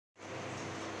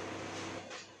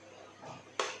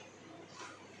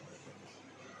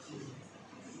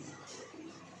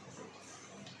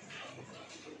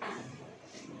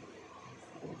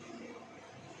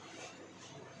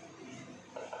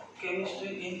Chemistry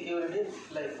in everyday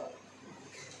life.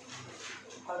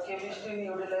 हा chemistry in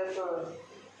everyday life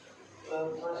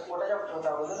थोडासा मोठा चॅप्टर होता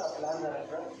अगोदर आपला लहान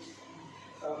झाल्याकडं.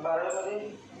 12वीमध्ये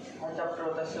हा चॅप्टर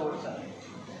होता शेवटचा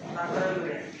 11वी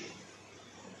ग्रेड.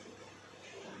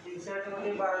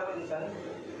 इन्सर्टमध्ये 12वीमध्येच आहे,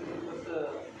 फक्त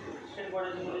स्टेट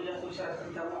बोर्डाची मुले जास्त हुशार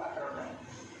असतात त्यामुळे 11वीला आहे.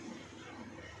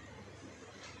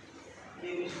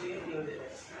 केमिस्ट्री इन एव्हरीडे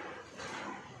लाईफ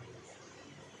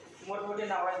मोठमोठे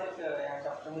नाव आहेत या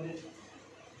चॅप्टरमध्ये.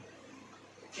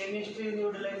 केमिस्ट्री इन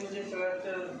एव्हरीडे लाईफ म्हणजे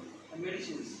सगळ्यात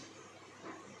मेडिसिन्स.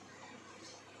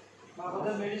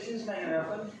 अगोदर मेडिसिन्स नाही आहे,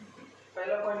 आपण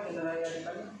पहिला पॉईंट घेणार आहे या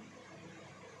ठिकाणी.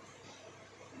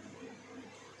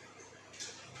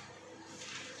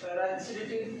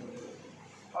 Rancidity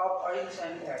of oils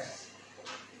and fats.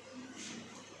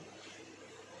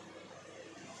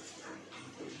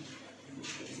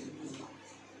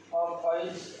 Of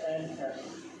oils and fats.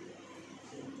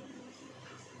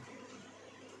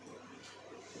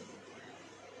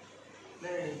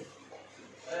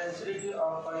 Rancidity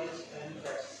of oils and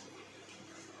fats.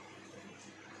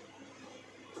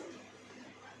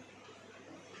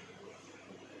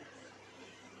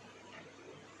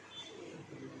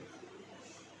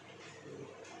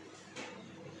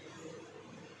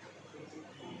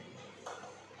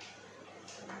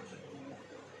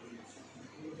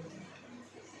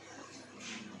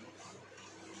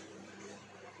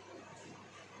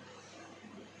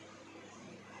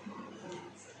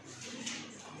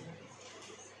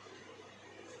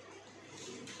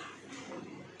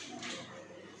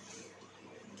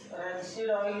 Rancid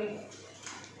oil,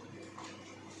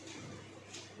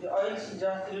 the oils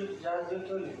जास्त दिवस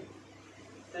ठेवले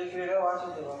तर एक वेगळा वास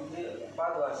होतो, म्हणजे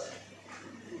बाद वास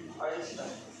ऑइल्सचा.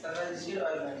 तर rancid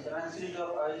oil म्हणजे rancidity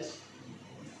of oils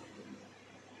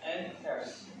and fats.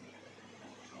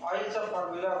 ऑइलचा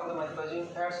formula आपल्याला माहिती पाहिजे.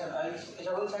 फॅट्स अँड ऑइल्स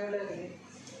याच्याबद्दल सांगितलं आहे की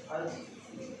ऑइल्स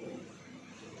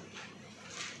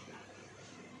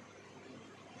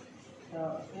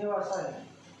हे वास आहे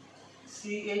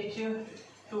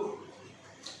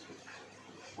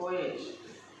CH2OH.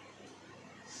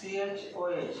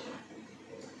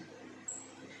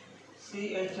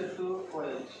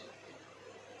 CH2OH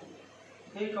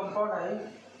हे कंपाऊंड आहे.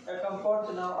 या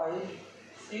कंपाऊंडचं नाव आहे.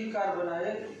 3 कार्बन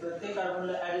आहे, प्रत्येक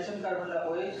कार्बनला ॲडिशन कार्बनला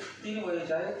OH, 3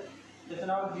 OH आहे. त्याचं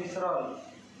नाव ग्लिसरॉल.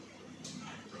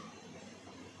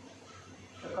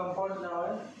 कंपाऊंडचं नाव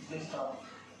आहे glycerol.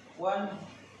 1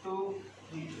 2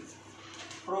 3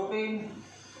 propane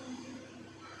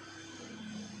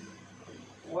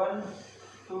 1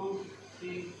 2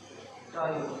 3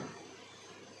 trio.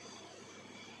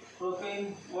 Propane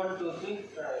 1 2 3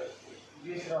 trio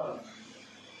glycerol.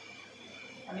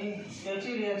 आणि याची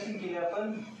रिॲक्शन केली आपण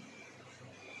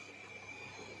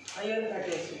higher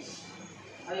fatty acids.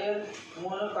 Higher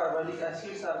मोनोकार्बोनिक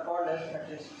acids are called as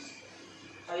fatty acids.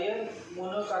 Higher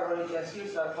मोनोकार्बोनिक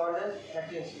acids are called as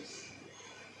fatty acids.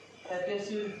 Fatty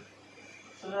acid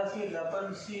समजा सांगितलं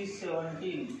आपण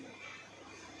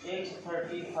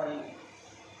C17H35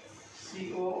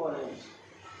 COOH.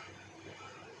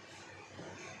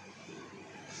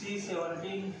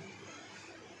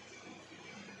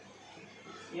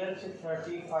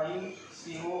 C17H35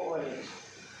 COOH.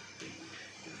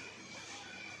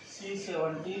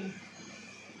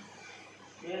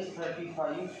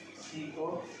 C17H35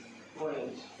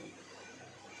 COOH.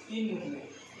 3 घेतले.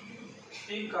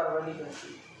 3 कार्बनिक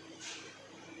acid.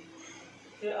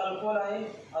 हे alcohol आहे.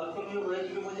 अल्कोहोल OH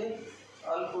ग्रुपमध्ये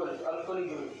अल्कोहोलिक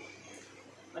ग्रुप.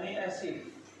 आणि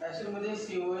ॲसिडमध्ये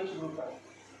COH group आहे.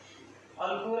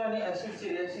 Alcohol आणि ॲसिडची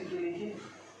रिॲक्शन केली की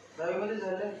 10वीमध्ये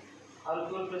झालं.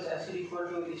 Alcohol plus acid equal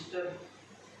to Easter.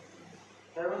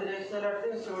 10वीमध्ये reaction झालं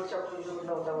वाटते. शेवटच्या चॅप्टरचा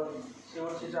कुठला होता बघ,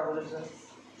 शेवटच्या अगोदरचा.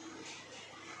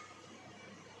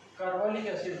 कार्बोनिक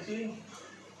ॲसिडची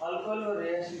अल्कोहोलवर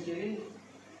रिॲक्शन केली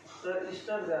तर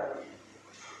इस्टर तयार.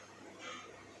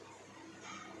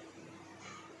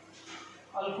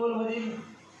 अल्कोहोलमधील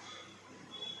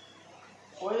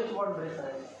OH बॉन्ड ब्रेक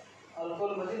करायचा.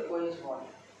 अल्कोहोलमधील OH bond.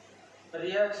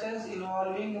 Reactions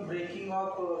involving breaking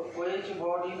of OH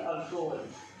bond in alcohol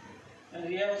and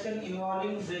reaction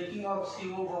involving breaking of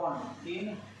CO bond in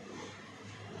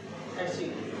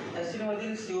acid. Acid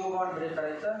मधील CO bond ब्रेक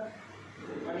करायचा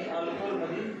आणि अल्कोहोल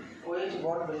मधील OH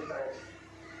बॉन्ड ब्रेक करायचा.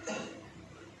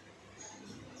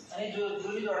 आणि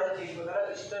जुळी जोडायची बघा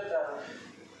Easter तयार होते.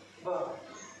 बघ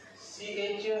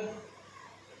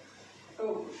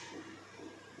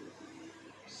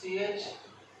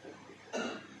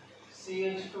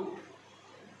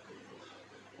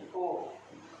CH2O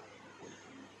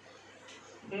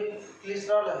हे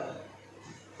ग्लिसरॉल आहे.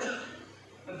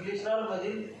 ग्लिसरॉल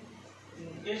मधील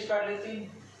टेस्ट काढली ती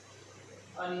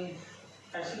आणि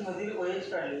ॲसिडमधील OH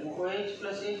काढले, OH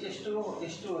प्लस H2O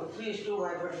 3H2O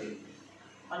बाहेर पडतील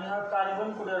आणि हा कार्बन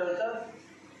कुठे राहायचा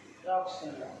या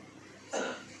ऑक्सिजनला,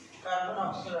 कार्बन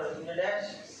ऑक्सिजन म्हणजे dash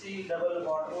C double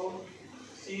bond O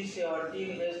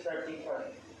C17H35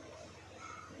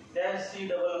 dash C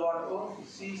double bond O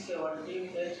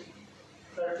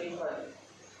C17H35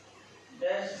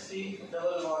 dash C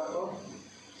double bond O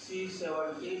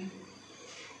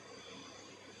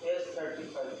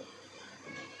C17H35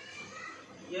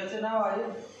 याचे नाव आहे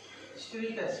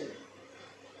स्टिरिक ॲसिड.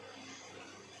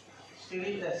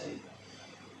 स्टिरिक ॲसिड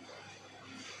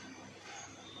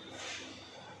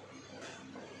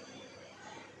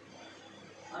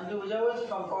आणि उजावरचे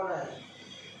कंपाऊंड आहे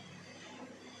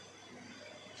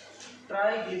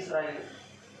ट्रायग्लिसराइड.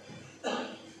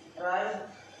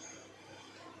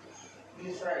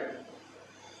 ट्रायग्लिसराइड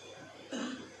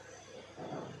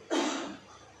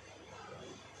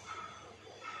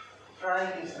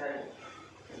ट्रायग्लिसराइड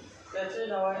त्याचे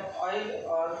नाव आहे ऑइल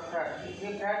और फॅट.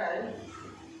 हे फॅट आहे,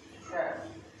 फॅट.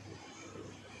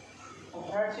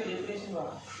 फॅटची डेफिनेशन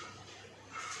बघा.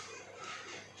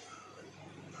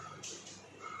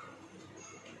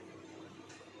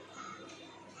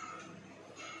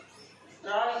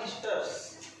 ट्रायस्टर्स,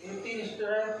 हे 3 एस्टर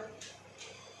आहेत.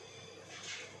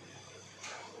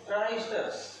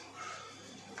 ट्रायस्टर्स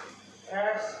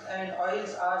fats and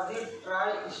oils are the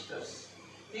ट्रायस्टर्स.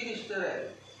 3 ester आहेत.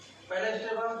 पहिला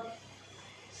एस्टर बघा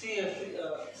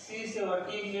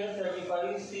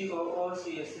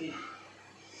C17H35COOCH3,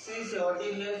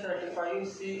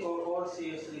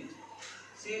 C17H35COOCH3,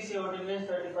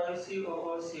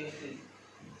 C17H35COOCH3.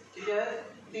 ठीक आहे,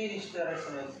 3 एस्टर आहेत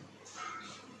सगळ्याचे.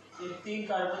 हे 3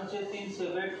 कार्बनचे 3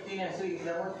 सेपरेट 3 ॲसिड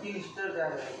घेतल्यामुळे 3 एस्टर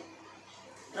तयार झाले.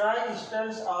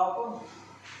 ट्रायस्टर्स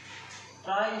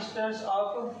ऑफ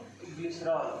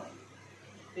ग्लिसरॉल.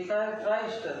 ठीक आहे,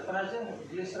 ट्रायस्टर कोणाचे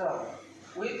ग्लिसरॉल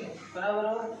विथ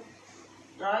कोणाबरोबर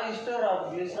ट्रायस्टर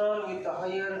of glycerol with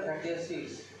higher fatty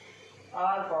acids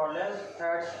are called as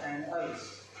fats and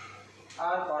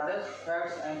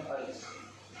oils.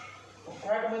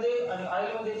 फॅटमध्ये आणि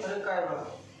ऑइलमध्ये फरक काय बघा.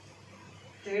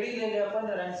 थेअरी लिहिली आपण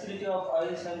रॅन्सिडिटी of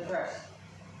oils and fats.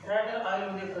 Fat आणि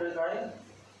ऑइलमध्ये फरक आहे.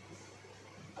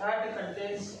 Fat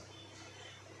contains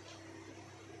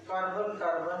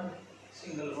carbon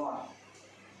single bond.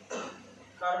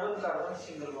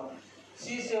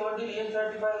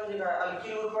 C17H35 म्हणजे काय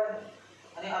अल्किल ग्रुप आहे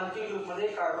आणि अल्किल ग्रुपमध्ये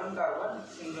कार्बन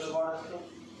सिंगल बॉन्ड असतो.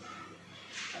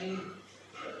 आणि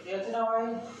याचे नाव आहे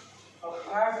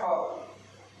फॅट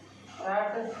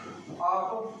ऑफ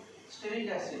स्टिरिक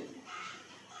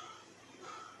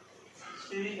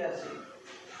ॲसिड.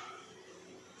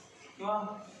 किंवा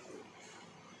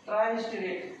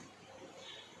ट्रायस्टेरीन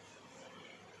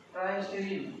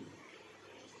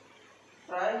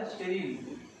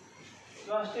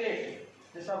किंवा स्टेट.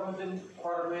 जसं आपण ते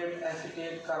फॉर्मेट,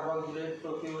 ॲसिटेट, कार्बोक्सिलेट,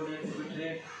 प्रोपिओनेट,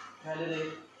 बिट्रेट, व्हॅलेरेट,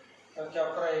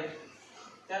 कॅप्राइड,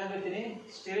 त्याच पद्धतीने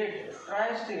स्टेरेट,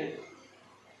 ट्रायस्टेरेट.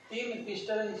 3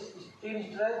 एस्टर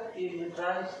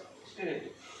ट्रायस्टेरेट.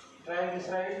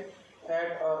 ट्रायग्लिसराइड फॅट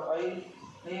और ऑइल.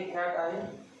 हे फॅट आहे.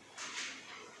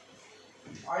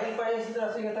 ऑइल पाहिजे तर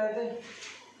असं घेता येते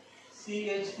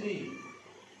CH3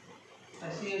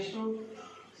 CH2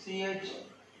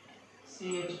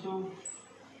 CH2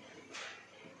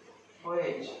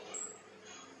 OH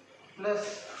plus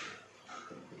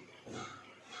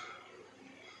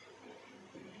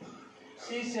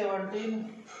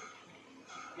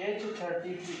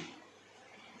C17H33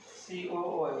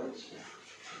 COOH.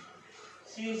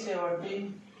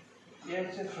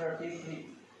 C17H33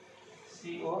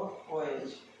 COOH.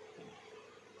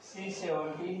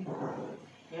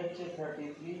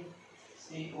 C17H33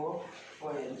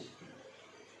 COOH.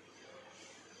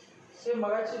 से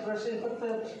मगाची प्रोसेस फक्त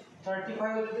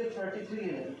 35 होते ते 33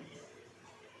 लिहिले.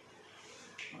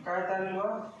 काय चालेल बा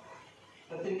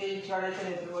प्रत्येक एक काढायचं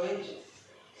नाही. OH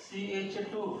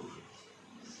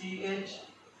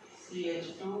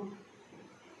CH2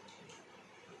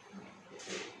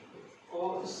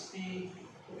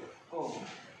 OCO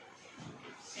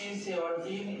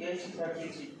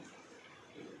C17H33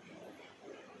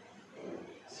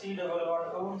 C double bond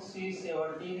O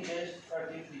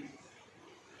C17H33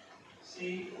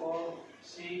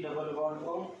 C double bond O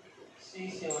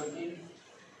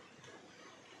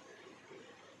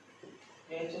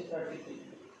C17H33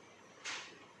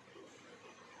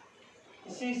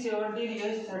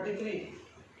 C17H33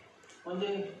 म्हणजे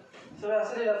सगळं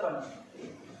असेल आपण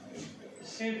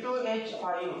C2H5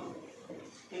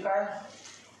 हे काय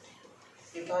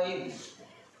इथाइल.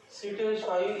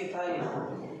 C2H5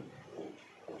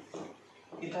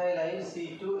 इथाइल आहे.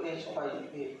 C2H5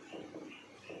 हे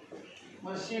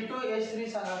मग C2H3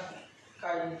 सांगा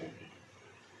काय येते.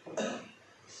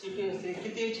 C2H3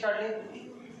 किती H काढले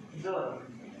 2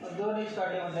 H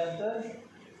काढले म्हटल्यानंतर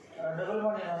डबल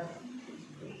बॉन्ड येणार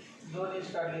 2 H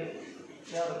काढले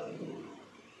यावरती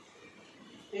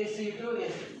हे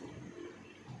C2H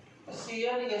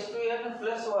CnH2n +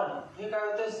 1 हे काय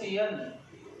होतं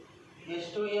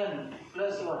CnH2n + 1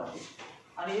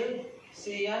 आणि हे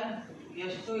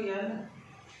CnH2n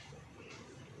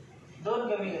 2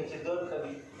 कमी घ्यायचे 2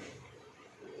 कमी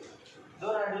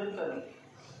 2 हायड्रोजन कमी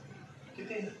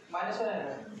किती -1 आहे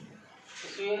का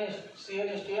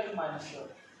CnH2n -1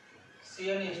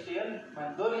 CnH2n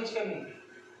 2 H कमी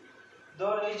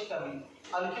 2 H कमी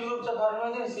अल्किल ग्रुपचा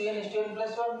फॉर्म्युला आहे CnH2n +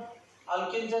 1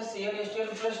 अल्किनचा CnH2n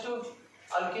 + 2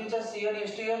 अल्किनचा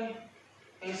CnH2n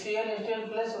हे CnH2n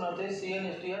 + 1 होते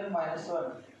CnH2n -1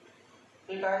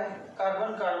 हे काय carbon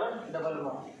carbon double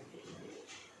bond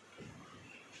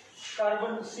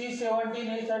carbon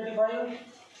C17H35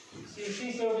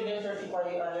 C17H35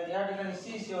 आणि या ठिकाणी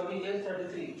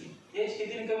C17H33 H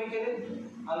किती कमी केले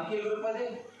अल्किल ग्रुप मध्ये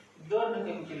 2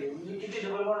 कमी केले म्हणजे किती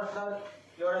डबल बॉन्ड असणार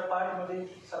एवढ्या पार्ट मध्ये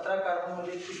 17 कार्बन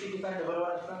मध्ये किती ठिकाणी डबल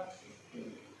बॉन्ड असणार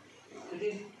किती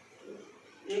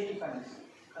एक ठिकाणी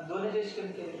आणि 2 H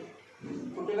कमी केले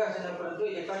कुठे काय असेल परंतु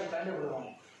एका ठिकाणी डबल बॉन्ड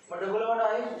मग डबल बॉन्ड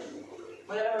आहे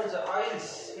म्हणजे काय म्हणायचं ऑइल्स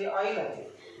हे ऑइल आहे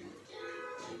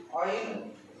oil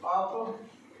of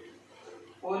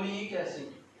oleic acid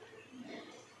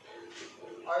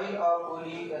oil of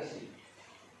oleic acid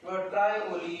किंवा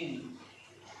ट्रायओलिन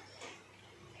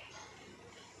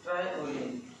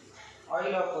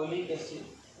ऑइल ऑफ ओलिक ॲसिड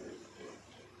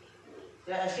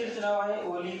या ॲसिडचं नाव आहे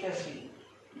ओलिक ॲसिड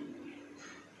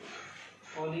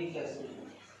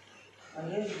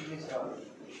आणि हे ग्लिसरॉल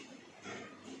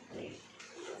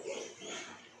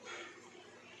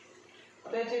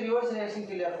त्याचे रिव्हर्स रिॲक्शन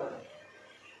केली आपण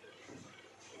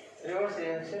रिव्हर्स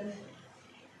रिॲक्शन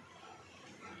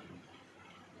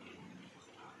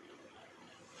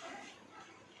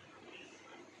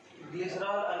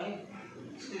ग्लिसरॉल आणि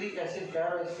स्टिरिक ॲसिड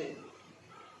तयार व्हायचे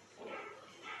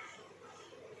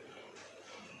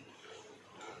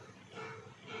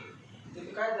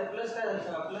काय झालं प्लस काय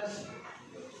झालं plus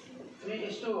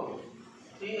 3H2O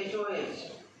 3HOH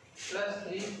plus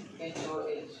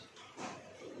 3HOH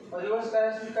reverse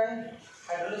करायचं काय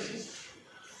हायड्रोलिसिस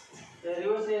या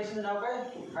रिव्हर्स रिॲक्शनचं नाव काय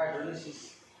हायड्रोलिसिस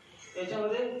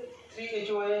याच्यामध्ये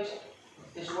 3HOH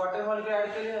त्याचे वॉटर मॉलिक्यूल ॲड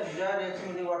केले ज्या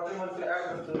रिॲक्शनमध्ये वॉटर मॉलिक्यूल ॲड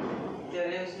करतो त्या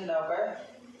रिॲक्शनचं नाव काय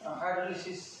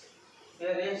हायड्रोलिसिस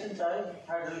या रिॲक्शनचं आहे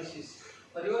हायड्रोलिसिस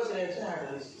रिव्हर्स रिॲक्शन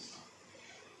हायड्रोलिसिस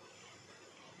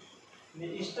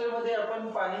इस्टरमध्ये आपण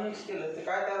पाणी मिक्स केलं तर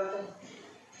काय तयार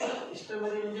होतं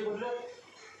इस्टरमध्ये म्हणजे कुठलं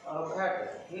फॅट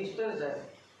हे इस्टरच आहे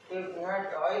ते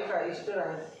फॅट ऑइल काय इस्टर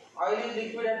आहे oil is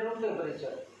liquid at room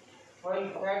temperature while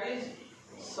fat is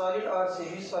solid or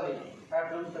semi-solid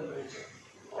at room temperature.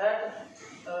 Fat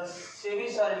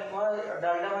semi-solid किंवा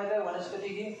डालडा माहिती आहे वनस्पती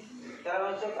की त्याला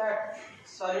म्हणतो फॅट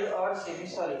सॉलिड और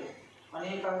सेमी-सॉलिड आणि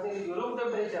हे काय होते रूम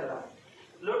टेम्परेचरला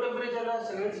लो टेम्परेचरला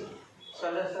सगळेच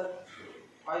सॉलिड असतात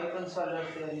ऑइल पण सॉलिड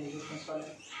असते आणि हे पण solid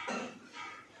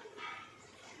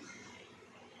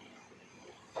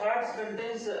fats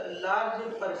contains large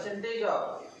percentage of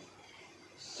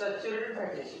saturated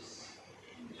fatty acids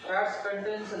Fats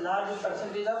contains large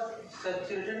percentage of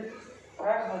saturated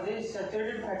fats मध्ये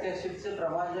saturated fatty acids चे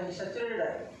प्रमाण जे saturated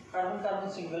आहे कार्बन कार्बन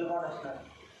सिंगल बॉन्ड असणार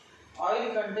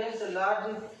oil contains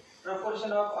large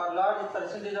proportion of or large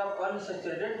percentage of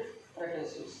unsaturated fatty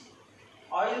acids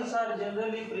oils are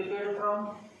generally prepared from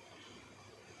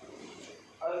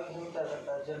oil कोणता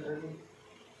करता generally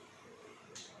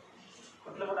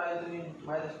कुठलं पण oil तुम्ही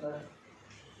माहित असणार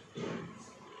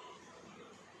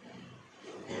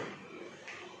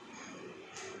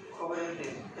खोबरेल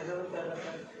तेल त्याच्यावर तयार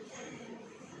करतात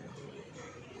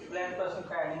प्लॅन्ट पासून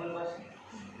काय ॲनिमल पासून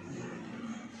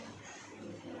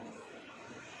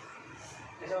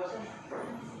त्याच्यापासून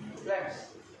प्लॅन्ट्स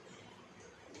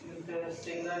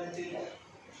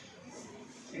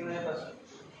शेंगदाण्यापासून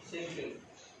शेंग तेल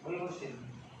भुईमूग तेल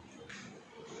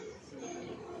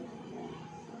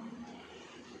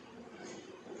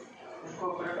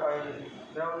coconut oil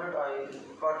groundnut oil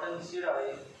cotton seed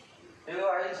oil हे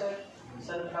ऑइल्स आहेत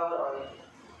sunflower oil.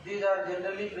 These are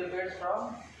generally prepared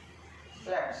from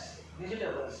plants,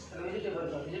 vegetable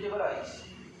oils.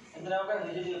 And now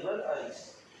vegetable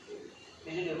oils.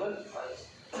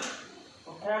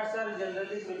 Fats are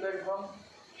generally prepared from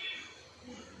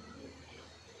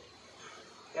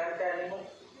plant animal.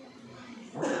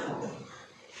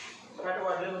 Fat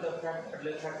वाढले होते fat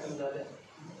कमी झाले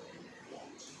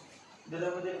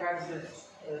दुधामध्ये fat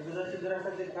दुधाचे दर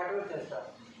असतात ते फॅटवरचे असतात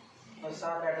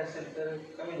 6 फॅट असेल तर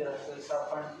कमी दर असतं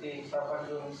 6.1,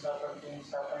 6.2, 6.3,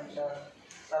 6.4,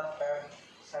 7 फॅट,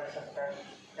 7.5 फॅट.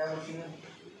 त्या गोष्टीने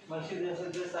म्हशी जर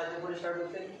असेल तर 6च्या पुढे स्टार्ट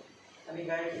होते आणि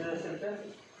गाय जर असेल तर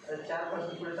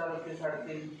 4% पुढे चालू होते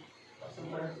 3.5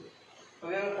 असं पर्यंत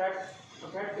वेगळं फॅट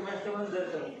कमी दर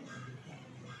कमी.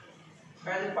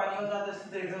 काय जर पाणीवर जात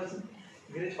असेल तर एकदम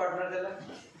गिरीश पार्टनर त्याला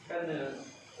काय नाही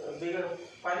वेगळं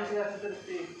पाणी जे असेल तर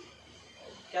ते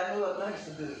कॅन होत नाही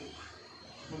सिद्ध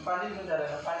पाणी घेऊन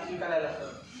जायला पाणी विकायला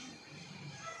लागतं.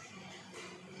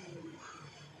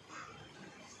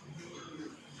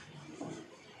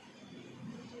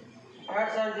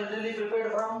 Fats are generally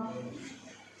prepared from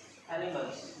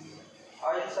animals.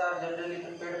 Oils are generally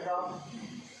prepared from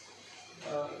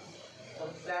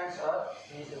plants or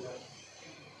vegetables.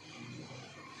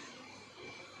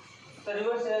 The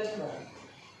reverse reaction,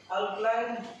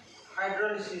 alkaline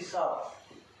hydrolysis of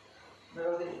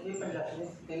हे पण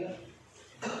दिलं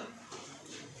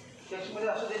त्याच्यामध्ये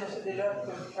असं ते नसतं दिलं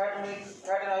फॅट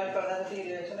अँड ऑइल करण्यासाठी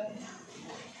रिएक्शन आहे.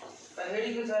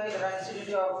 हेडिंगच आहे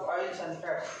रॅन्सिडिटी ऑफ ऑइल्स अँड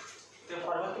फॅट्स. ते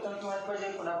फॉर्मल पण माहिती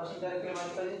पाहिजे कोणापासून तयार केलं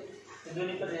माहिती पाहिजे हे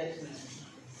दोन्ही पण रिएक्शन आहे.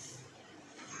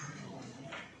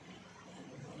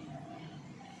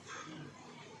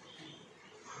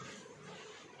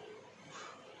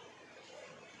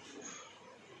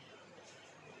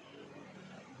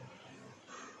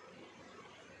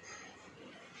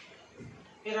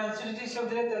 हे रॅन्सिडिटी शब्द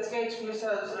दिले त्याच काही एक्सप्लेनेशन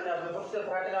दुसरं नाही आपलं फक्त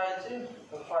फॅट अँड ऑइलचे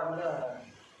फॉर्म्युला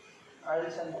राहणार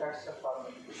oils and फॅट्सचा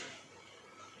formula.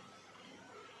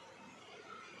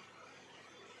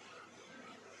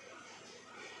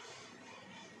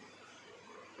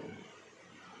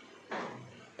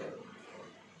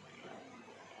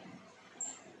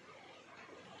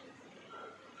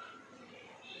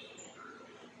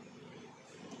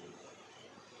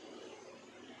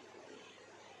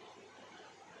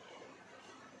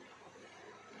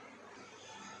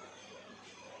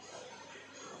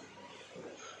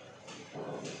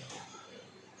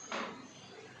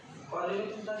 College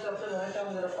chapter झालं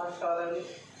त्यामध्ये जरा फास्ट करावं लागेल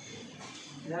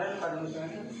झालं काढून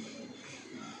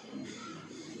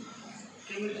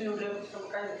केमिस्ट्री उद्या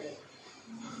पुस्तक काय घेतलं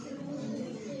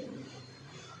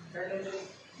काय लिहिलं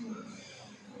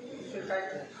काय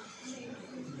केलं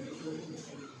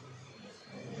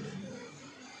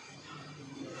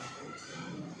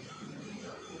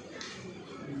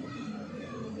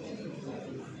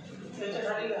त्याच्या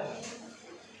खाली का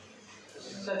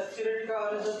सॅच्युरेटेड का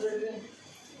unsaturated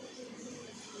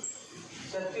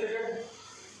saturated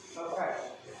fat.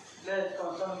 Let's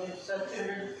consume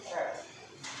saturated fat.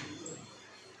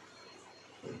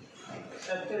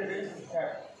 Saturated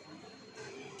fat.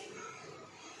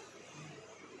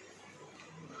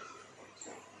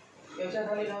 याच्या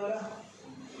खाली नावला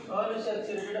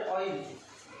unsaturated oil.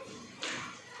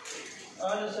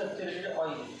 Unsaturated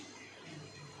oil.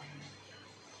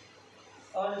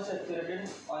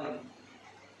 Unsaturated oil.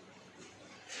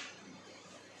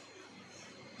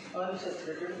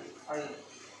 Unsaturated oil.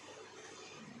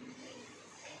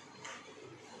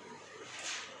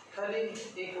 खाली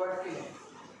एक वर्ड की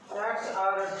fats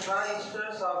are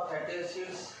triesters of fatty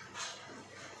acids.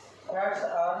 Fats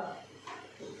are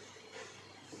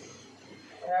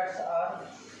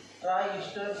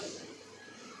triesters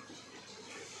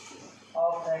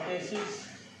of fatty acids.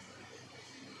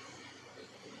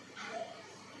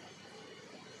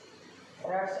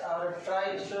 Fats are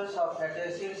triesters of fatty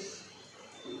acids.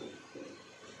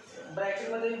 Bracket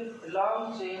मध्ये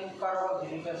long chain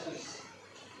carboxylic acids.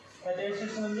 Fatty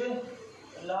acids म्हणजे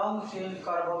long chain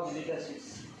carboxylic acids.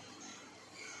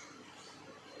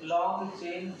 Long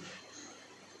chain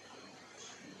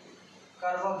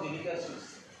carboxylic acids.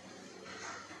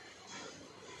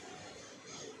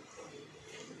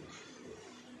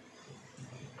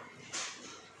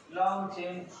 Long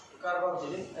chain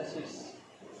carboxylic acids.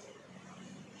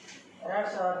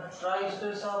 Fats are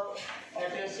triesters of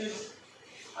fatty acids.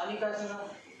 आणि काय सांगा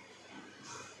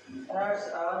Fats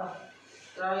are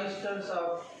triesters of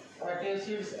fatty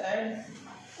acids and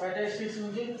fatty acids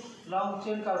म्हणजे long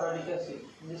chain carbonic acid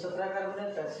म्हणजे 17 carbon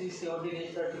आहेत CCOD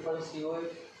H35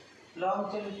 COH long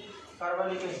chain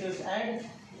carbonic acids and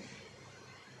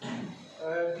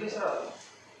glycerol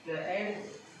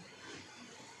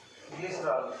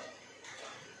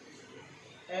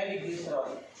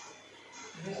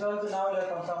glycerolचं नाव लिहा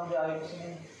कंसामध्ये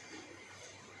आयोक्सिन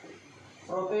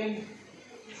propane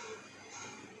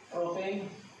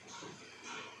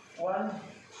 1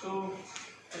 2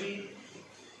 3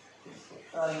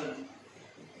 triol.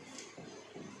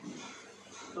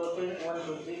 Propane 1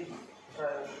 2 3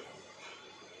 triol.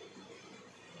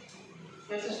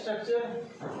 त्याचं structure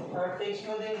text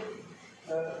मध्ये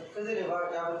कधी रे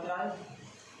बघा यावरती आहे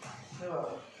हे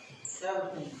बघा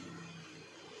यावरती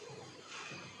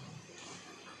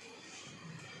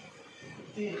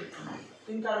तीन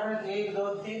तीन कार्बन आहेत 1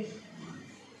 2 3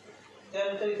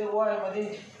 त्यानंतर इथे ओ आहे मध्ये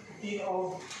 3 ओ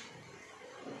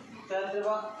त्यानंतर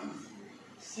बघा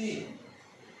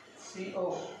CO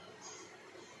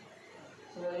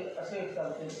असे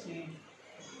चालते SP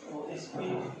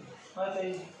माहिती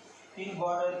आहे 3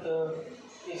 बॉन्ड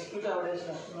आहेत SP काढायचे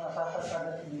नसतो साखर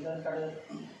काढायचं डिझाईन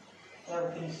काढायचं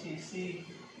त्यावरती C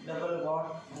double bond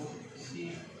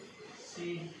C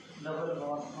double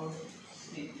bond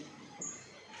C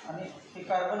आणि हे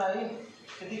कार्बन आहे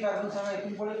किती कार्बन सांगा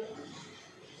इथून पुढे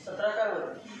 17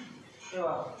 कार्बन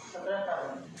तेव्हा 17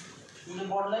 कार्बन म्हणजे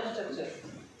bond line structure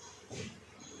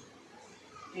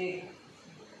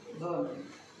 1 2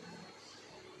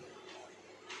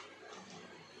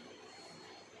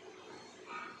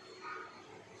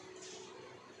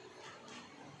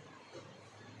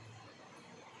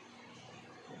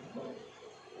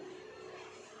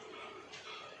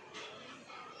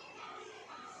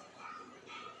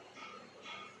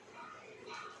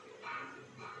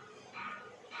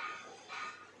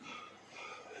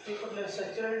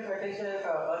 saturated fatty acid आहे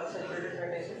का अनसॅच्युरेटेड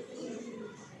फॅटी ऍसिड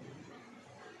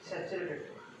सॅच्युरेटेड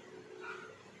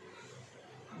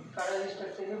काढायचे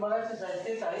स्ट्रक्चर हे बघायचंच आहे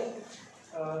तेच आहे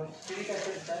स्टिरिक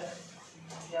ऍसिड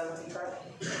आहे यावरती काय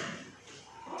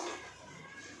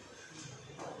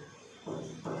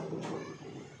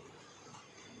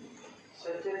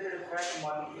saturated fat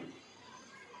molecule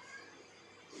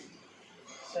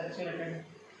saturated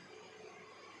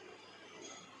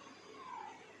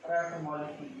fat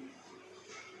molecule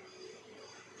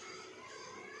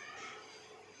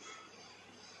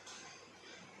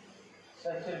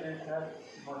saturated fat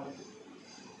molecule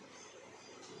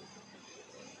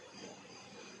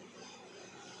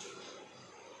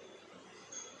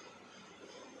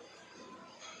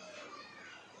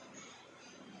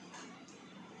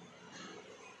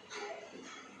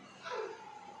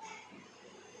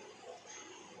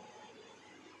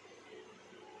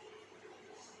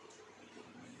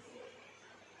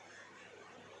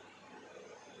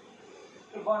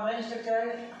bond line structure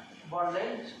आहे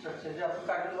बॉन्डलाइन स्ट्रक्चर जे आपण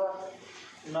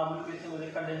काढलेलं नॉर्मल केसमध्ये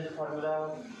condenser formula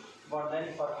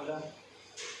bond line formula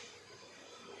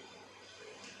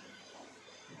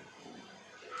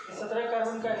 17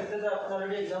 carbon काय घेतलं जर आपण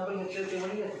ऑलरेडी एक्झाम्पल घेतले ते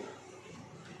म्हणजे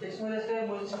टेक्स्टमध्ये असते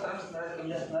मुळे 17 असणार आहे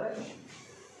कमी असणार आहे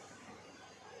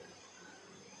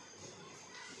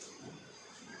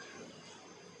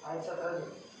आहे 17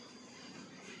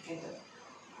 घेतलं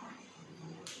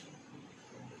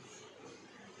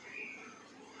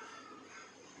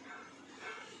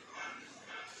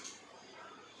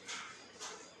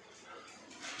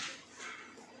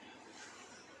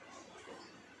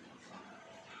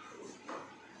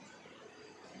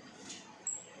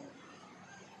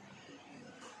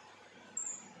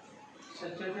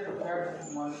सॅच्युरेटेड फॅट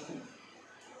मॉलिक्यूल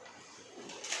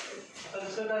आता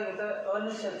दुसरं काय घेतं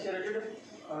अनसॅच्युरेटेड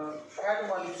फॅट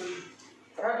मॉलिक्यूल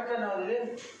फॅट काय नाव दिले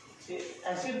ते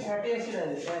ॲसिड फॅटी ॲसिड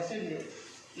आहे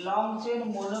acid long chain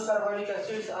मोनोकार्बोनिक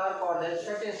acids are called as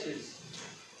fatty acids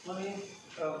म्हणजे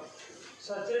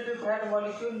सॅच्युरेटेड फॅट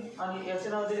मॉलिक्यूल आणि याचं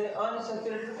नाव दिले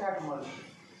अनसॅच्युरेटेड फॅट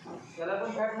मॉलिक्यूल याला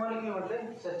पण फॅट मॉलिक्यूल म्हटले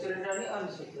सॅच्युरेटेड आणि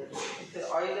अनसॅच्युरेटेड ते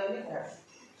ऑइल आणि फॅट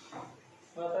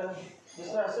आता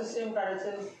दुसरं असं सेम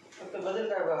काढायचं फक्त बदल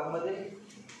काय बघा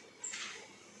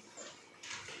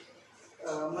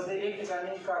मध्ये एक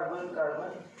ठिकाणी कार्बन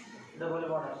कार्बन डबल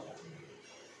बॉन्ड असतात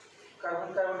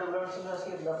कार्बन कार्बन डबल बॉन्ड समजा असं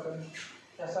घेतलं आपण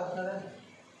त्याचं असणार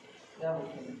आहे या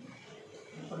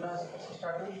गोष्टी पुन्हा असं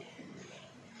स्टार्ट होईल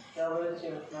त्यावेळेस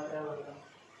चेंजणार त्यावेळेला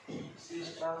सी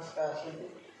ट्रान्स काय असेल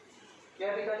ते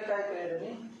या ठिकाणी काय केलं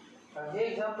त्यांनी हे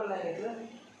एक्झाम्पल नाही घेतलं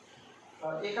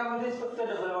एकामध्येच फक्त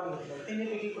डबल बॉन्ड घेतलं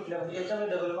तिन्हीपैकी कुठल्यामध्ये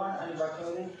याच्यामध्ये डबल बॉन्ड आणि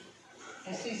बाकीमध्ये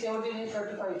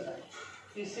C17H35 आहे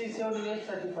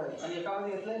C17H35 आणि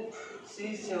एकामध्ये घेतलं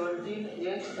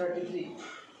C17H33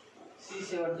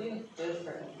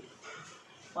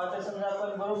 मग आता समजा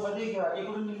आपण बरोबर मध्ये घ्या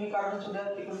इकडून निम्मे कार्बन सोडा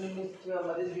तिकडून निम्मे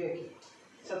मध्येच घ्या की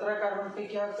 17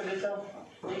 कार्बनपैकी हा कडेचा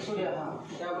एक सोडूया हां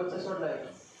त्याबद्दलचा सोडला आहे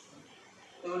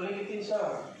ते उरले किती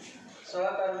 16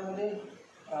 कार्बनमध्ये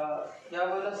या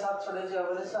वेळेला 7 सोडायचे या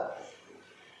वेळेला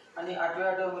 7 आणि 8व्या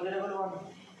आठवड्यामध्ये डबल बॉन्ड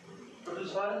टोटल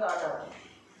 16 8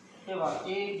 हे बघा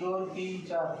 1 2 3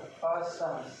 4 5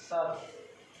 6 7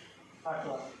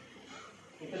 8वा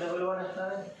इथे डबल बॉन्ड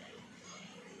असणार आहे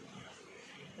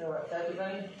तेव्हा त्या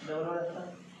ठिकाणी डबल बॉन्ड असणार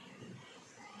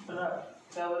पुन्हा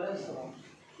त्यावेळेला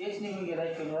हेच निघून गेला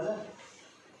एक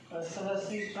कमीवाला समजा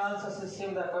सी ट्रान्स असं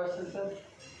सेम दाखवायचं असेल तर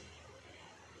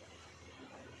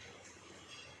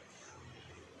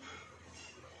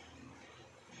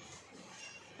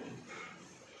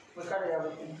काढ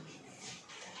यावरती.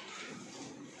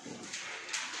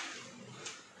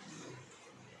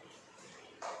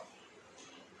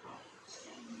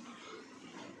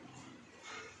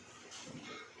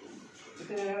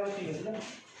 इथे यावरती घेतलं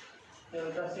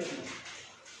त्यावरती असेल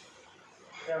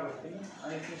त्यावरती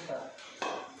आणि नुसार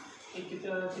किती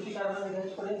कार्बन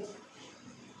घ्यायचे पुढे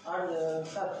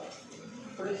 7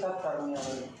 पुढे 7 कार्बन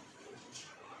यावर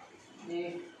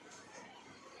 1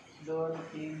 2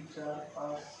 3 4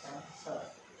 5 6 7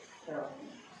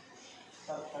 7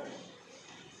 कार्बन.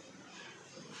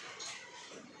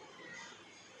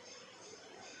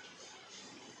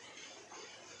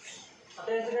 आता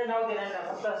याचं काही नाव देणार नाही,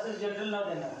 फक्त असं जनरल नाव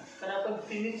देणार, कारण आपण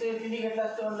तिन्ही घेतलं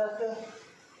असतं म्हणलं असतं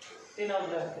ते नाव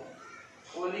दिलं असतं.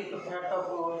 Oleic fat of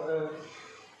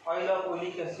oil of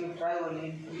oleic acid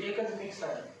ट्रायओलिन एकच मिक्स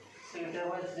आहे.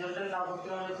 त्यामुळे जनरल नाव फक्त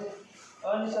म्हणायचं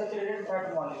unsaturated fat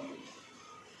molecule.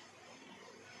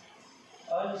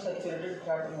 Unsaturated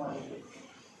fat molecule.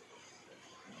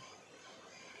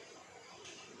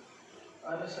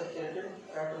 Unsaturated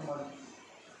fat molecule.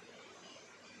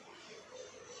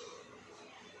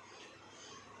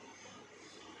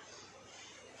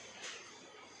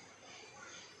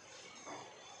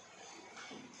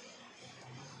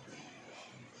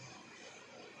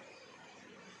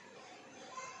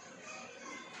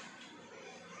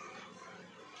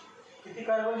 किती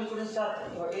कार्बन इकडे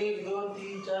 7 1 2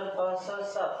 3 4 5 6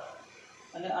 7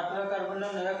 आणि 8व्या कार्बनला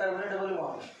 9व्या कार्बनला डबल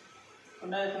बॉन्ड.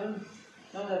 पुन्हा इकडून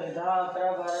 9 झाले 10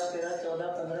 11 12 13 14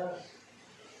 15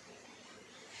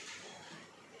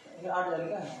 हे 8 झाले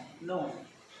का 9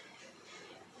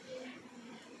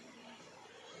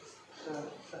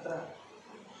 17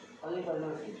 अजून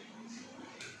पाहिजे.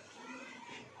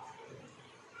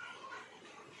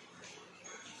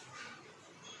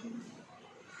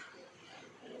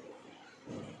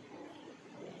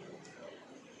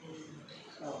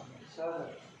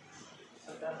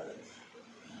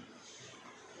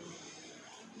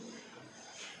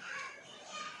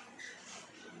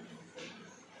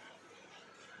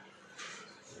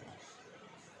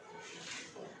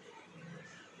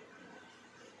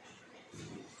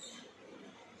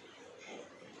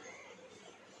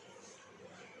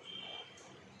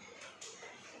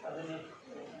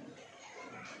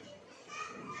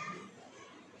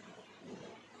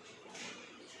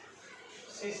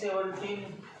 C17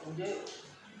 म्हणजे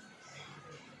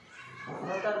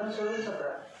कार्बन सोडून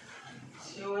 17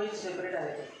 COH सेपरेट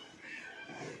आहे.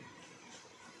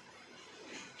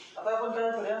 आता आपण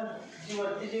काय करूया, जी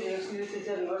वरती जी रिएक्शन आहे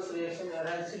त्याच्या रिव्हर्स रिएक्शन.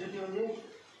 रॅन्सिडिटी म्हणजे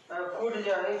फूड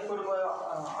जे आहे, फूड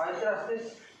ऑइल तर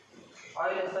असतेच,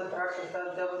 ऑइल असतात, फॅट्स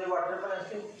असतात, त्यामध्ये वॉटर पण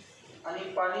असते आणि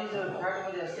पाणी जर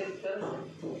फॅटमध्ये असेल तर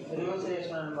रिव्हर्स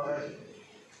रिएक्शन म्हणून बघायचं.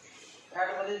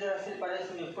 फॅटमध्ये जर असेल पाणी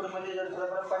असेल, लिक्विडमध्ये जर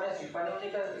थोडंफार पाणी असेल, पाणी म्हणजे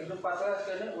काय एकदम पातळ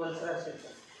असेल आणि ओलसर असेल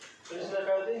तरी सुद्धा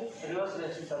काय होते, रिव्हर्स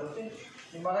रिएक्शन चालू होते.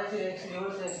 मगाची रिएक्शन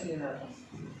रिव्हर्स रिएक्शन येणार.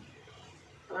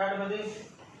 फॅटमध्ये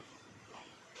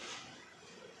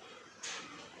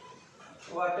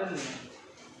वाटर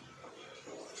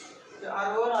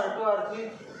R1 R2 R3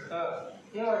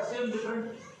 हे same different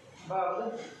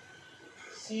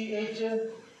CH2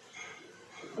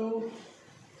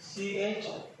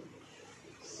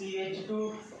 CH2O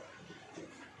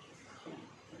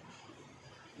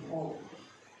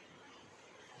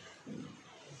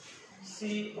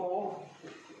CO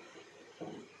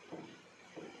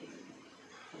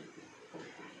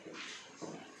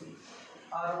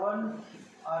R1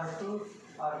 R2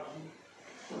 R3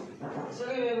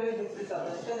 सगळे वेगवेगळे डिफरंट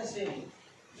चालतात. सेम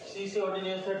C से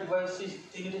ऑर्डिनेट 35 C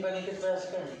तीन ठिकाणी एकच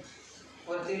असतं.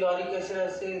 वरती लॉरिक ॲसिड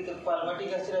असेल तर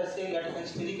पाल्मॅटिक ॲसिड असेल, या ठिकाणी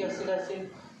स्टिरिक ॲसिड असेल,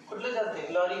 कुठले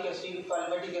चालते, lauric acid,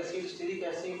 पाल्मॅटिक acid, steric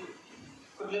acid,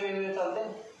 कुठले वेगवेगळे चालते.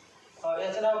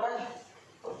 याचं नाव काय,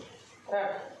 फॅट.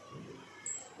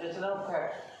 याचं नाव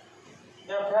फॅट.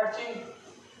 या फॅटची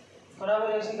कोणावर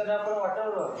रिएक्शन करणार आपण,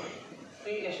 वॉटरवर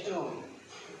 3H2O.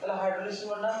 त्याला हायड्रोलिसिस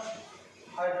म्हणणार,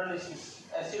 हायड्रोलिसिस,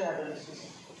 ॲसिड हायड्रोलिसिस.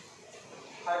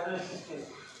 हायड्रोलिसिस केलं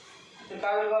ते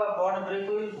काय होईल बघा, बॉन्ड ब्रेक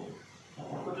होईल.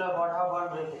 कुठला बॉन्ड, हा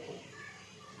बॉन्ड ब्रेक होतो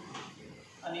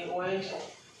आणि OH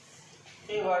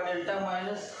हे डेल्टा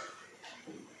मायनस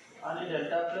आणि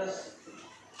डेल्टा प्लस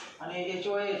आणि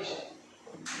HOH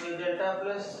delta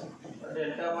plus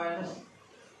delta minus.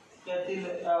 त्यातील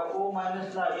O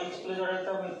मायनसला H प्लस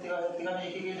जोडायचा, तिला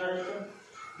एक एक जोडायचं,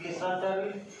 ग्लिसरॉल तयार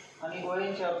होईल आणि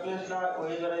OH प्लसला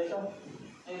OH जोडायचं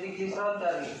आणि ग्लिसरॉल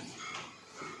तयार होईल.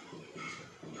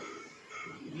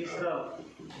 Glycerol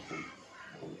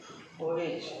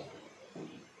OH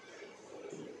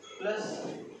plus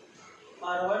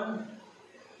R1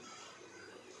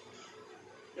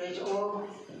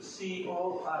 HOCO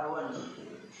R1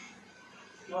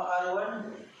 किंवा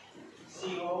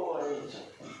R1COOH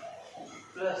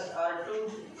plus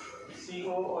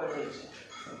R2COOH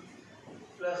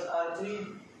plus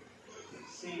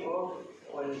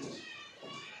R3COOH.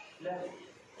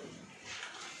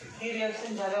 ही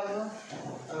रिॲक्शन झाल्यामुळं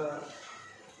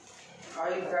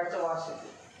ऑइल फॅटचा वास येतो.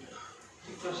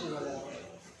 प्रोसेस झाल्यामुळे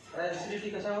रॅन्सिडिटी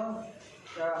कशामुळं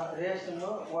त्या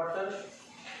रिॲक्शनमुळं वॉटर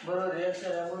बरोबर रिॲक्शन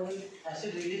झाल्यामुळे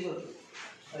ॲसिड रिलीज होतो.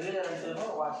 रिलीज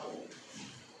झाल्यानंतर वास होतो.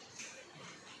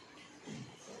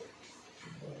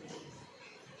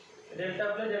 डेल्टा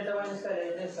प्लस डेल्टा मायनस काय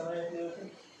लिहायचं समजले होते.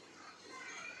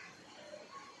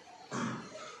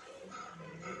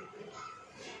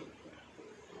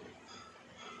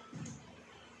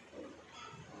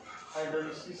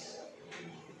 हायड्रोलिसिस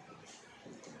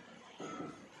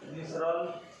ग्लिसरॉल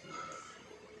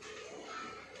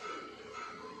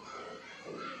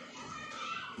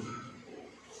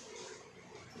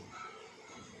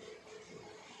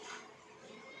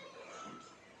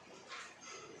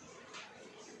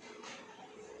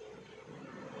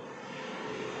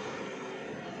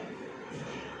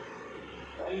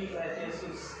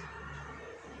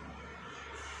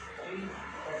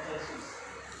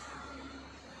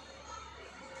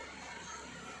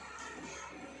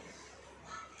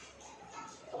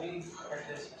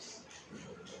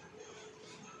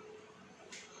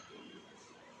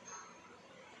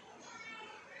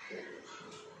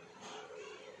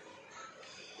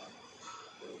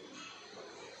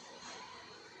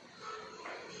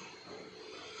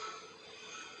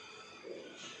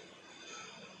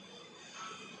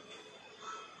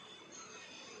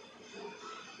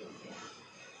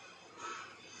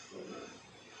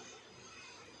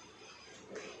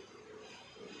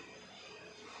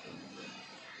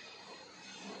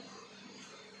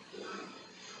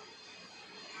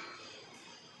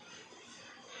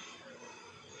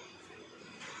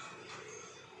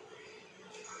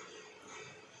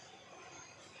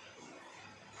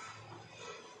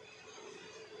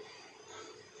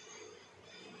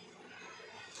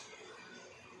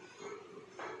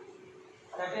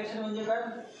catalysis म्हणजे काय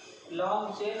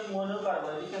long chain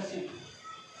मोनोकार्बोनिक acid.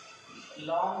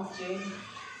 Long chain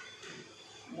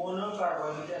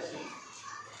मोनोकार्बोनिक acid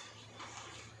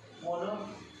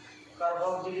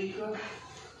monocarboxylic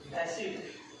acid.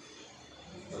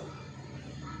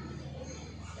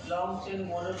 Long chain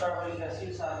मोनोकार्बोनिक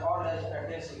acids are called as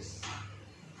fatty acids.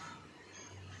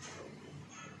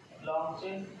 Long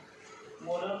chain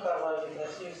monocarboxylic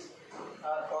acids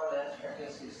are called as fatty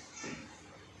acids.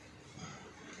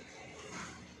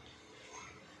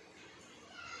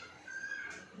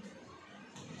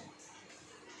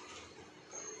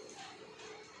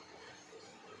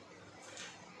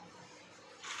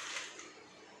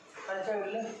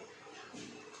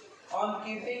 On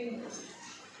keeping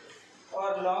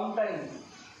for long time,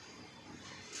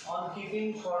 on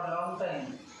keeping for long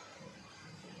time,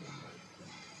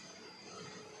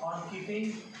 on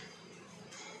keeping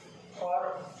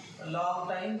for long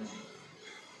time,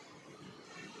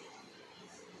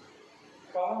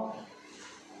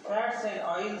 fats and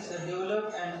oils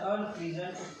develop an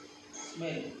unpleasant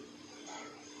smell.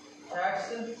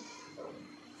 Fats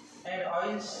and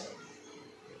oils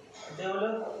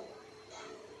develop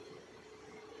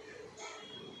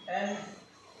an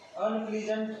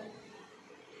unpleasant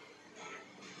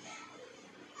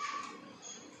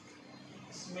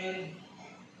smell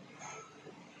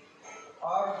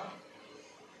or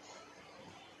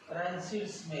rancid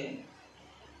smell.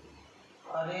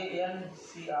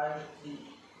 RANCID.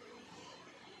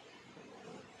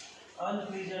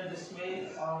 Unpleasant smell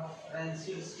or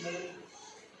rancid smell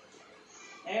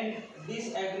and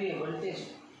disagreeable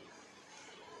taste.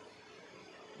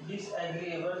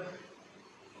 Disagreeable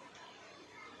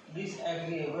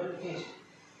taste.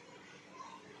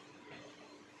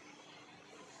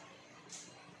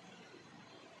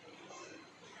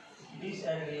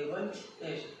 Disagreeable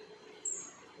taste.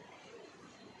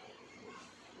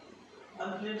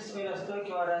 अनप्लेट smell असतो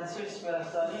किंवा रॅन्सिड smell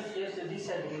असतो आणि test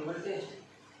disagreeable test.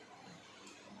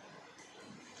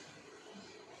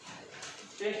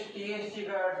 Test TST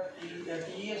का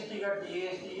TST का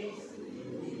TST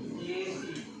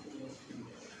TST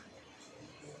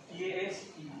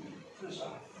TST दूसरा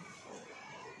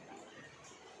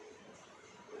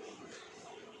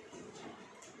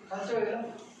खालचं वेगळं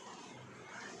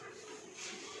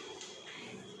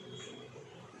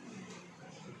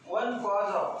one cause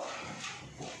of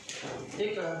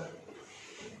एक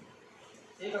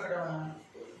आकडा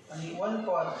आणि one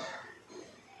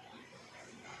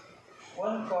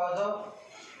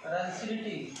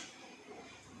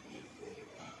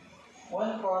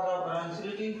cause of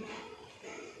rancidity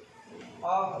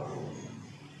of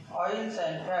oils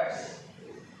and fats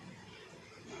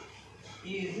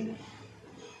is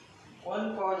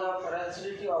one cause of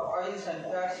rancidity of oils and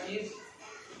fats is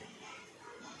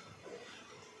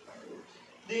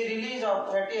the release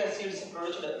of fatty acids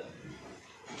produced.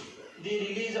 The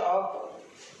release of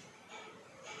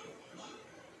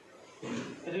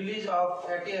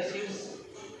fatty acids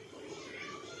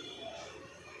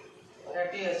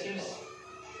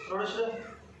produced.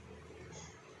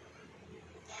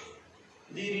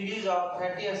 The release of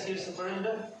fatty acids produced.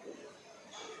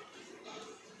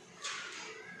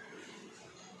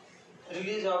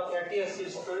 Release of fatty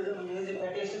acids produced म्हणजे जे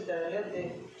fatty acids तयार झाले ते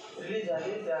release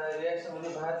झाले त्या reaction मध्ये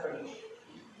बाहेर पडले.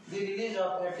 The release of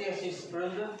fatty acids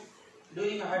produced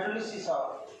during hydrolysis of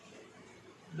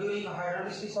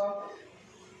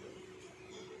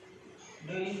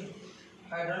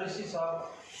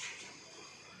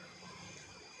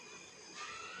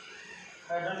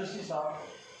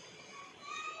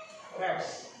fats.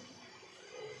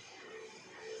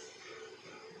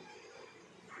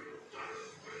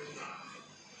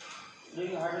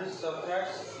 During hydrolysis of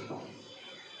fats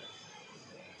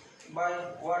by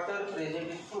water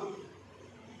present in food.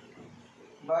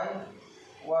 By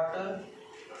water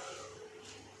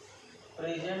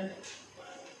present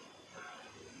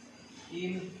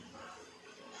in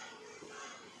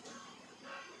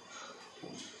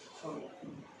food.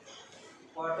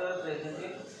 Water present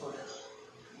in food.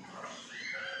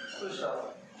 Full stop.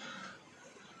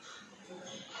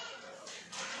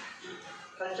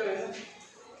 Culture is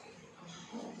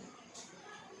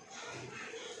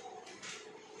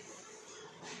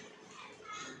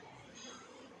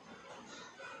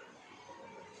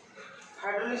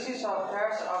hydrolysis of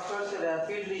fats occurs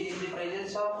rapidly in the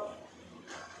presence of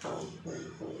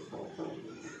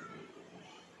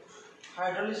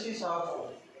hydrolysis of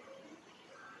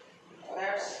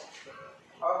fats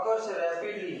occurs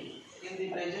rapidly in the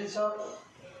presence of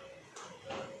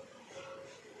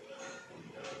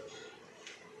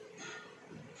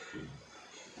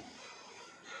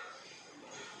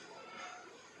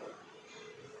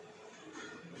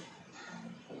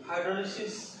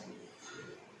hydrolysis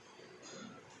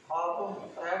of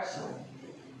fats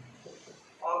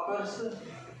occurs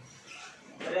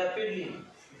rapidly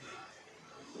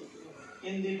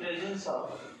in the presence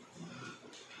of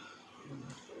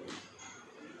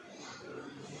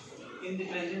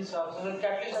so the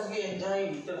catalyst has the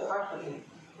enzyme the fast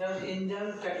there is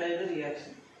enzyme catalyzer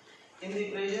reaction in the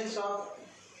presence of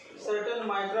certain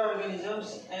microorganisms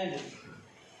and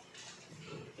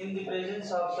in the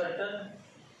presence of certain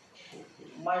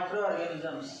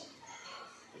microorganisms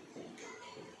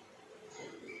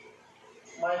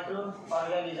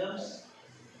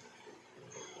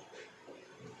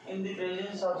in the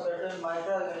presence of certain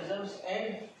microorganisms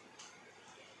and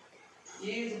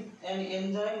is an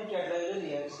enzyme catalyzer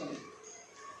reaction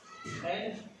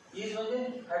and is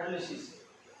hydrolysis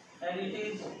and it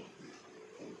is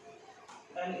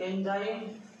an enzyme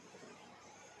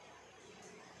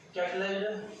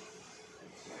catalyzer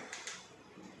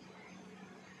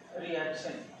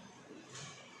reaction.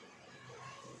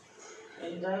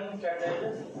 Enzyme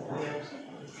catalyzer reaction.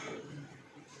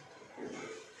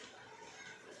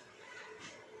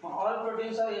 All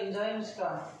proteins are enzymes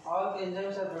का? All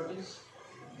enzymes are proteins.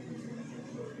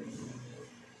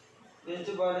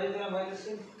 जैसे biology में हमारे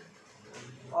से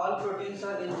all proteins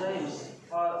are enzymes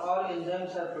or all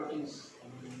enzymes are proteins.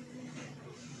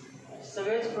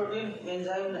 सगळेच protein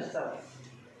enzyme नसतात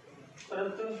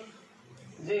परंतु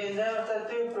जे enzyme असतात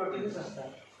ते प्रोटीन्स असतात.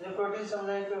 जे प्रोटीन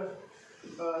समजा एक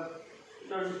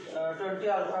 20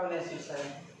 अल्फा अमिनो ॲसिड्स आहे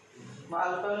मग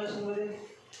अल्फा अमिनो ॲसिडमध्ये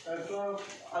किंवा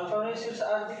alpha amino acids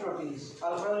are the proteins.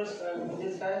 Alpha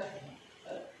म्हणजेच काय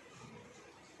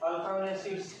alpha amino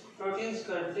acids proteins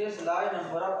contains large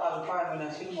number of alpha amino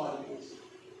acid molecules.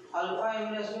 Alpha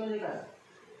amino acid म्हणजे काय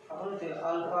आपण ते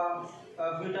अल्फा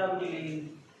बीटा ब्युटिलिन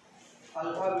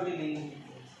अल्फा ब्युटिलिन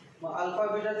मग अल्फा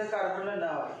बीटा ते कार्बनला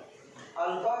नाव आहे.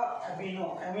 अल्फा ॲमिनो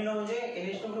ॲमिनो म्हणजे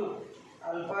NH2 group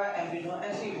alpha amino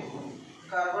acid.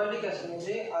 Carbonic acid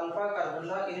म्हणजे अल्फा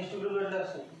कार्बनला NH2 ग्रुप जोडलेला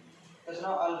असतो त्याचं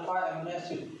नाव alpha amino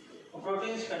acid.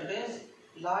 Proteins contains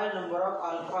large number of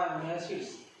alpha amino acids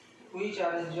which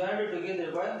are joined together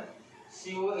by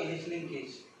CONH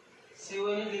linkage.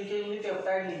 CONH linkage म्हणजे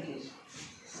peptide linkage.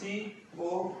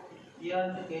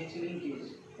 CONH linkage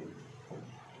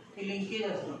ही linkage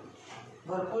असतो.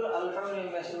 भरपूर alpha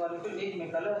amino acid molecule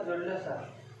एकमेकाला जोडले असतात.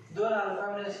 दोन अल्फा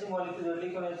अमिनो ॲसिड मॉलिक्यूल जोडले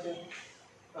की म्हणजे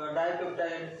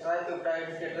डायपेप्टाइड ट्रायपेप्टाइड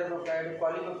टेट्रापेप्टाइड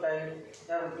पॉलीपेप्टाइड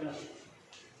या रूपाने असतात.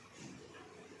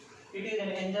 It is an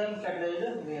enzyme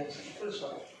कॅटालायझर reaction. Full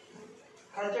stop.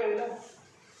 खालच्या वेळेला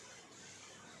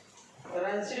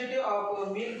Rancidity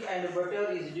of milk and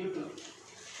butter is due to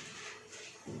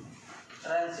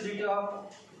rancidity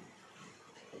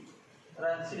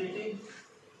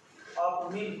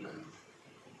of milk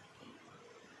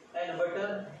and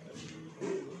butter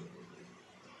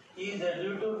is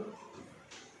due to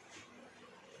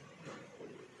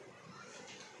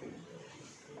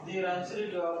the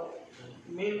rancidity of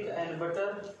milk and butter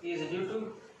is due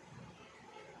to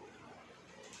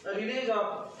the release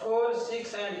of 4,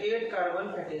 6 and 8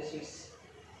 carbon fatty acids.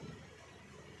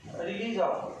 Release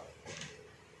of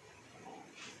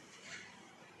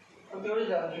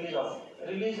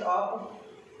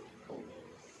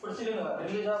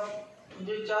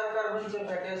म्हणजे 4 कार्बनचे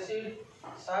fatty acid,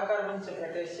 6 कार्बनचे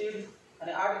fatty acid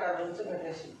आणि 8 कार्बनचे fatty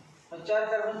acid. मग 4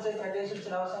 कार्बनचे fatty ऍसिडचे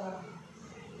नाव सांगा.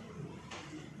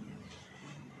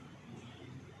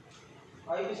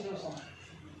 आई किती नाव सांगा.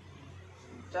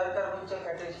 4 कार्बनच्या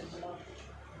fatty ऍसिडचे नाव.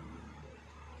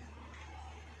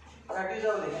 Fatty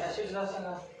जाऊ दे, acid नाव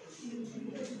सांगा.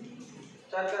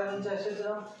 4 कार्बनच्या ऍसिडचे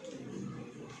नाव.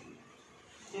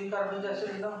 3 कार्बनच्या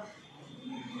ऍसिडचे नाव.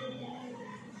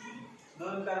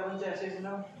 2 कार्बनचे ऍसिडचे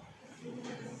नाव.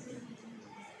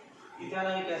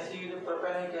 Ethanoic acid,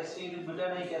 प्रोपॅनॉइक acid,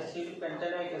 ब्युटानॉइक acid,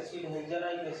 पेंटॅनॉइक acid,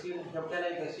 हेक्सानॉइक acid,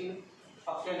 हेप्टॅनॉइक acid,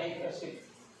 ऑक्टॅनॉइक acid.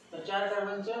 तर 4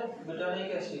 कार्बनचं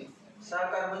ब्युटानॉइक acid, 6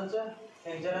 कार्बनचं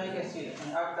हेक्सानॉइक acid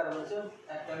आणि 8 कार्बनचं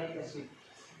ऑक्टॅनॉइक acid.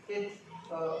 हे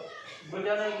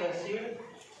ब्युटानॉइक acid,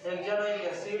 हेक्सानॉइक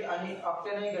acid आणि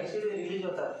ऑक्टॅनॉइक acid release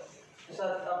होतात. जसं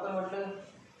आपण म्हटलं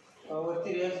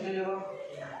वरती रिॲक्शन दिले बघ.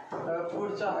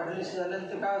 फूडचा हार्डलिस्ट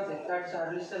झाल्यानंतर काय होते, फॅटचा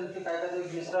हार्डलिस्ट झाल्यानंतर काय काय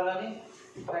ग्लिसरॉल आणि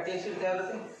फॅटी ऍसिड तयार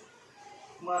होते.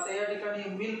 मग आता या ठिकाणी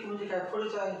मिल्क म्हणजे काय,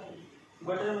 फूडच आहे.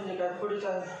 बटर म्हणजे काय, फूडच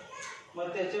आहे.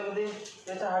 मग त्याच्यामध्ये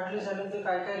त्याचा हार्डलिस्ट झाल्यानंतर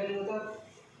काय काय रिलीज होतात,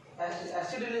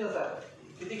 ऍसिड रिलीज होतात.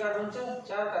 किती कार्बनचं,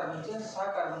 4 कार्बनचं,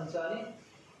 6 कार्बनचं आणि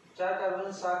 4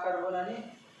 कार्बन, 6 कार्बन आणि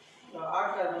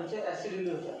 8 कार्बनचे ऍसिड रिलीज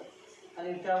होतात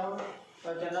आणि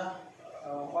त्यामुळे त्यांना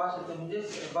वास होतो म्हणजे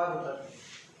बाद होतात.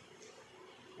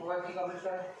 वाक्य कंप्लीट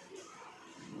करा.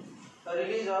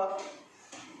 Release of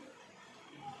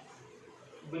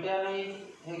ब्युटानॉइक,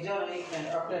 हेक्सानॉइक and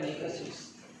octanoic acids.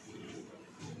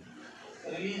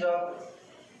 Release of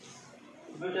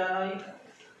butanoic,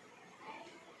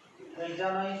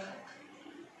 hexanoic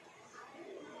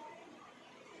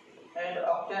and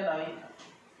octanoic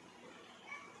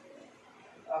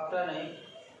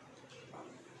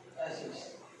acids.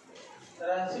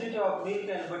 Rancidity of milk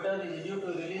and butter is due to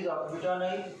release of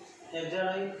butanoic,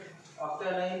 hexanoic,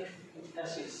 octanoic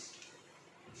acids.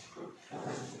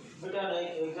 Butanoic,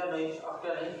 hexanoic,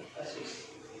 octanoic acids.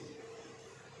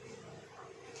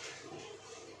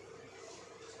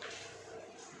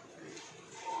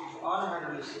 On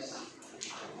hydrolysis.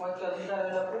 What can be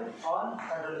done on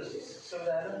hydrolysis? So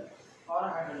that on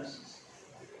hydrolysis.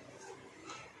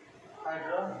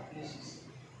 Hydrolysis.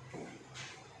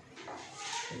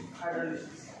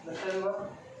 लक्षात ठेवा.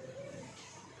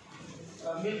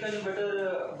 Milk आणि butter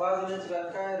बाद होण्याचं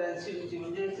कारण काय, रॅन्सिडिटी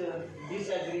म्हणजेच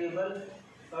डिसॲग्रीएबल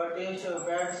test,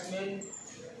 bad smell,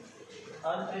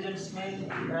 अनप्लेजंट smell,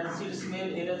 रॅन्सिड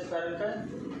smell येण्याचं कारण काय,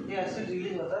 हे ॲसिड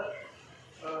रिलीज होतात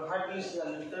हार्डलिस्ट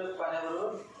झाल्यानंतर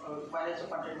पाण्याबरोबर पाण्याच्या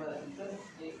कॉन्टॅक्टमध्ये झाल्यानंतर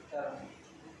हे कारण.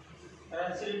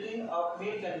 रॅन्सिडिटी of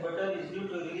milk and butter is due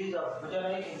to release of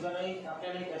ब्युटानॉइक, हेक्सानॉइक,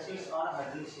 ऑक्टॅनॉइक acids on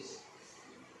हार्डलिसिस.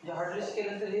 म्हणजे हार्डलिस्ट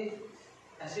केल्यानंतर हे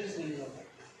ॲसिड्स रिलीज होतात.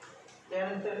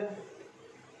 त्यानंतर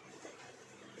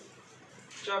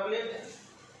चॉकलेट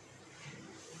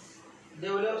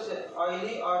डेव्हलप्स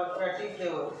ऑइली और फॅटी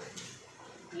फ्लेवर.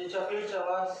 म्हणजे चॉकलेटचा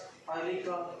वास ऑइली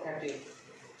किंवा fatty,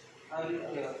 oily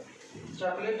flavour.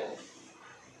 Chocolate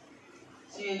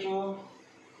CHO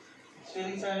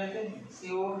spelling सांगितले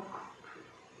CO.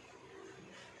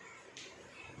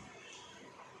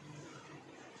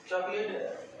 चॉकलेट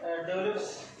डेव्हलप्स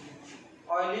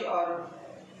ऑयली और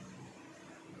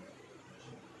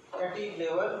फैटी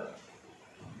फ्लेवर,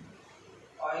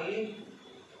 ऑयली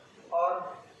और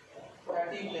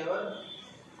fatty flavour.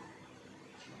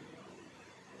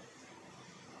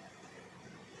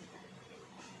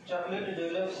 Chocolate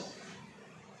develops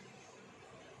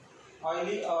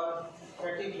oily और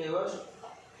fatty flavour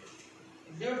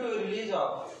due to release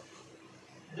of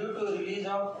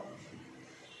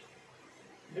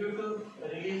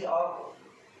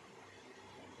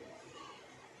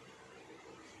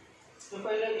तो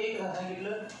पहिले एक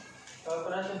सांगितलं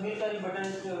कोणाचं मिल्क आणि बटर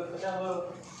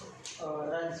कशामुळे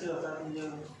रॅन्सिड होतात म्हणजे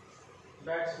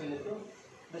बॅड स्मेल येतो.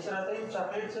 दुसरं आता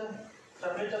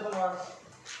चॉकलेटचा पण वास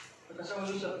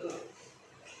कशामुळे येऊ शकतो.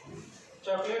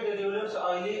 Chocolate develops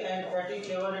oily and fatty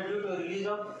flavour due to release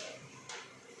of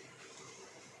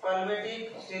palmitic,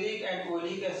 stearic and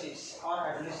oleic acids on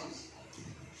hydrolysis.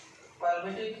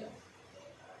 Palmitic,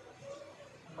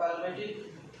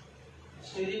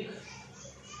 stearic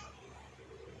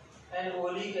and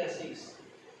oleic acids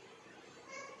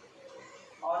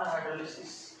on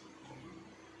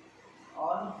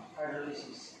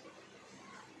hydrolysis.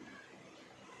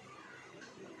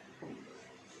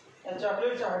 And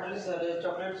चॉकलेटचं hydrolysis झाले,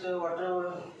 चॉकलेटचं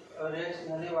वॉटर रिएक्शन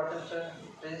झाली, वॉटरच्या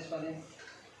प्रेझेन्समध्ये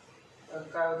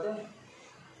काय होतं,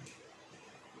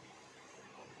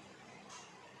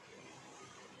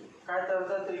 काय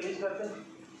होतं रिलीज करते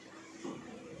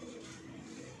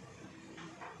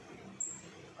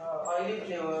oily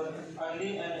flavour, oily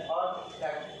and or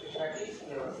fatty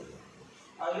flavour,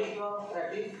 oily किंवा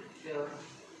fatty flavour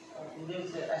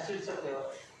म्हणजे ॲसिडचा flavour,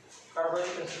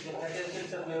 carbonic acid fatty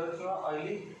ॲसिडचा flavour किंवा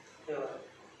ऑइली फ्लेवर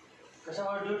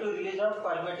कशामुळे due to release of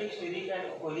पाल्मॅटिक, steric and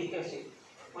oleic acid.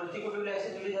 वरती कुठले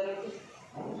ॲसिड रिलीज झाले होते,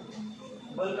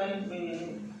 बल्क आणि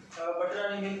बटर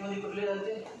आणि मिल्कमध्ये कुठले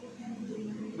झाले,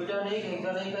 बिटानिक,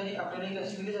 हेक्सानिक आणि अक्टेनिक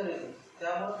ॲसिड रिलीज झाले होते.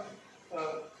 त्यामुळं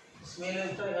स्मेल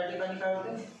येतं. या ठिकाणी काय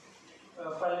होते,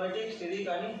 पाल्मॅटिक, स्टेरिक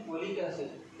आणि ओलिक ॲसिड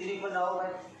तिन्ही पण नाव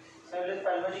काय सांगितलं.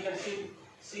 पाल्मॅटिक ॲसिड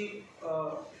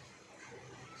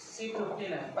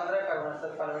C15 आहे, 15 कार्बन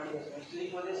असतात पाल्मॅटिक ॲसिड,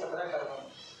 स्टेरिकमध्ये 17 कार्बन,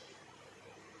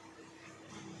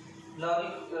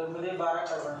 लॉरिक मध्ये 12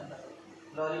 कार्बन असतात.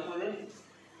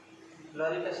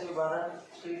 लॉरिक ॲसिड 12,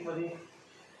 स्टेरिकमध्ये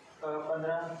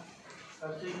 15,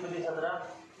 स्टेरिकमध्ये 17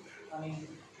 आणि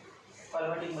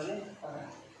पाल्मॅटिकमध्ये 15.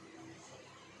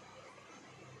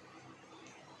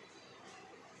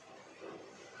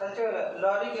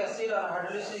 Lauric acid on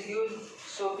hydrolysis gives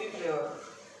soapy flavor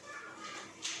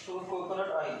to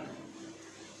coconut oil.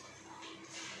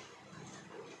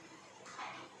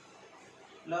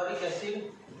 Lauric acid,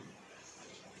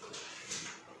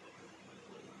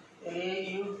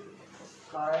 LAU,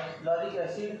 lauric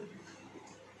acid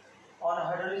on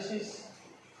hydrolysis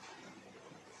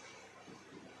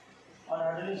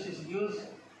gives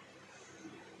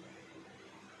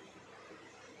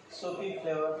soapy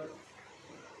flavor.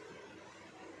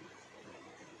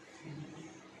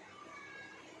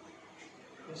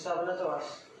 साबणाचा वास,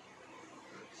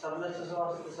 साबणाचा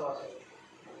वास कसा वास.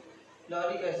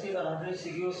 Lauric acid on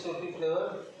hydrolysis gives soapy flavor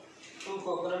to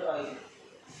coconut oil.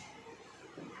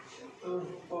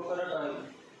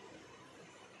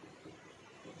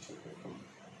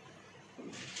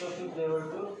 Soapy flavor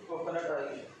to coconut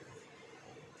oil.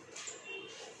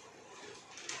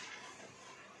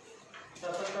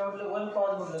 आपण काय म्हटलं, one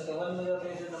cause म्हटलं तर one मध्ये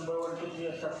आपल्या नंबर 1, 2, 3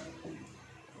 असतात.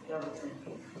 त्याबद्दल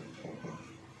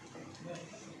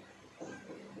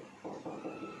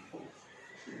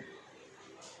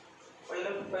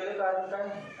पहिलं कारण काय,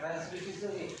 रॅन्सिडिटीचं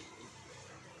हे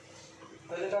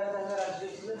पहिलं कारण काय,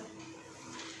 रॅन्सिडिटीचं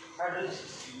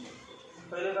हायड्रोलिसिस.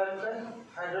 पहिलं कारण काय,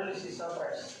 हायड्रोलिसिस ऑफ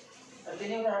फॅट्स.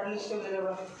 तिने हायड्रोलिसिस केलं दिलं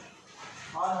बघा,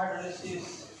 on hydrolysis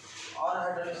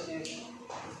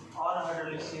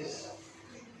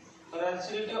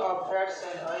रॅन्सिडिटी of fats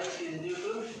and oils is due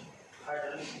to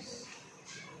hydrolysis.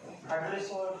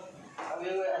 हायड्रोलिसिसमुळे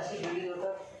वेगवेगळे ॲसिड रिलीज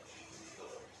होतात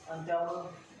आणि त्यामुळं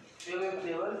वेगवेगळे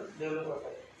फ्लेवर डेव्हलप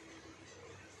होतात.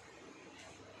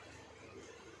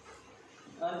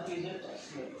 अनप्लीजंट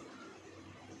स्मेल.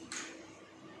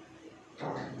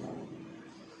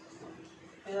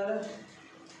 हे झालं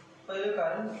पहिलं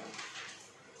कारण.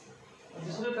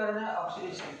 दुसरं कारण आहे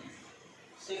ऑक्सिडेशन.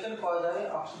 सेकंड कॉज आहे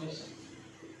ऑक्सिडेशन.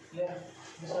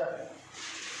 दुसरा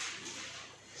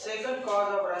second cause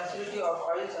of रॅन्सिडिटी of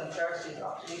oils and fats is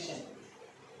oxidation.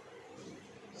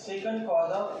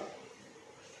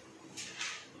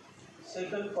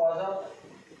 Second cause of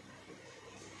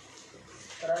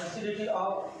rancidity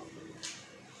of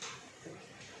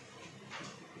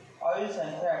oils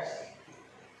and fats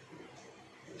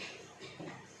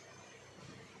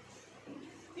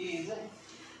is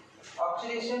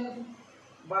oxidation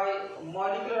by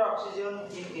molecular oxygen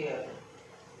in air.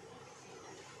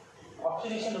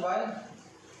 Oxidation by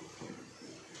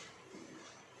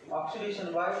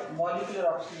molecular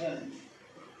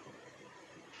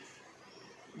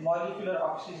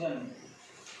oxygen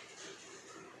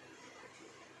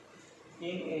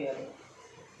in air.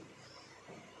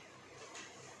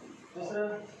 दुसरं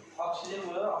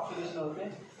ऑक्सिजनमुळे oxidation होते.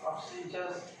 ऑक्सिजनच्या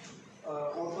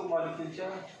O2 मॉलिक्यूलच्या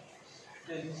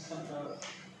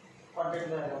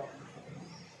contact राहिला.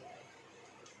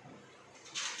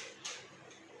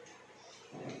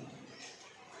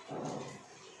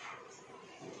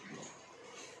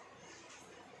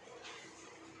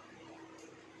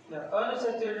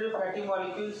 Unsaturated fatty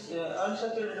molecules,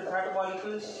 unsaturated fat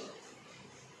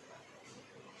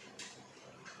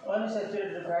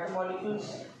molecules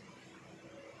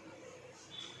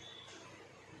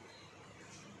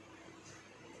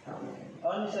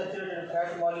unsaturated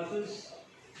fat molecules,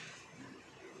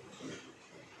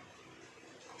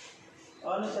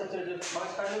 unsaturated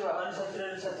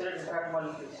saturated fat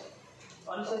molecules.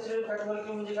 Unsaturated fat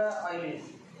molecule म्हणजे काय?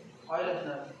 Oil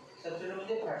असणार. Saturated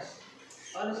म्हणजे fats.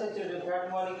 Unsaturated fat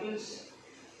molecules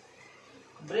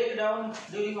break down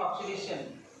during oxidation.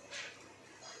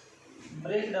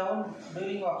 Break down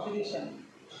during oxidation.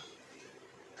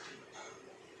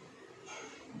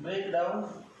 Break down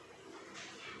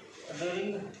during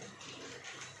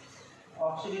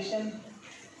oxidation.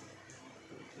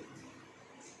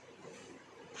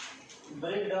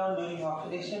 Break down during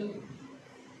oxidation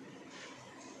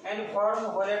and form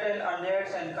volatile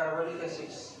aldehydes and carbonic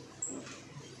acids.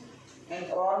 And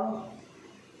form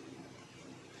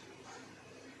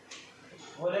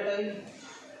volatile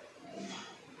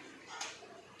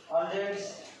aldehydes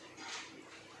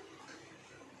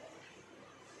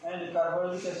and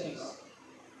carbonic acids.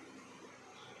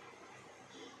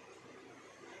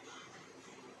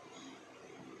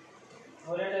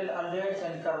 Volatile aldehydes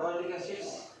and carbonic acids,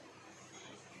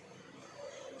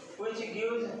 which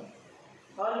gives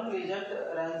unpleasant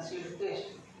rancid taste.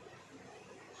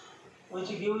 Which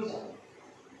gives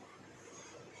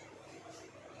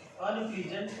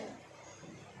unpleasant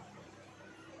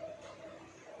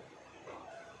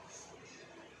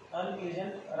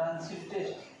rancid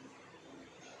taste.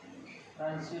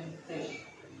 Rancid taste.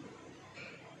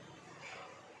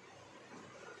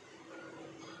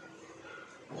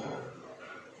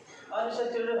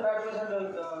 Unsaturated fat means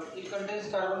it contains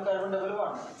carbon-carbon double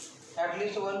bond. At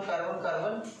least one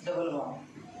carbon-carbon double bond.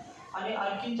 आणि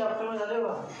alkene chapter मध्ये झाले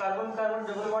बघा, carbon-carbon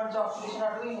double बॉन्डचं oxidation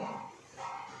आठवलं नाही?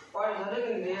 Point झाले का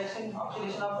reaction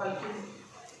oxidation of alkene?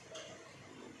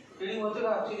 Reading होते का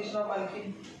oxidation of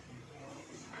alkene?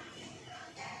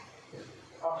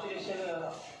 Oxidation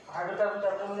hydrocarbon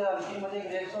chapter मध्ये अल्किन मध्ये एक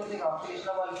रिएक्शन होते का oxidation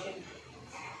of alkene?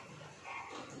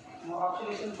 Mug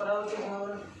oxidation परावर्तित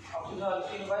होऊन oxidation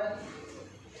alkene bye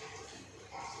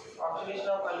oxidation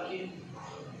of alkene.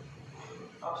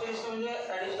 Oxidation म्हणजे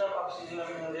addition of oxygen,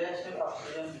 reaction of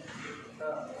oxygen.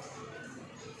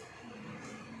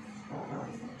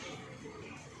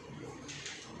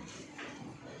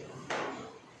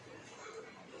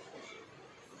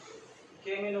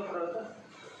 केमिनो होतं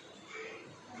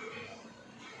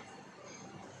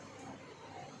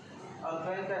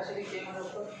अल्कालिक ॲसिडिक केमिनो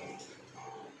होतं.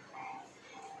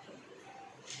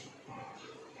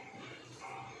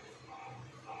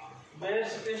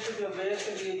 Best test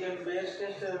reagent best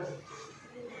test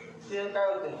ते काय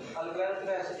होते? अल्कलाइन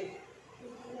का ॲसिडिक,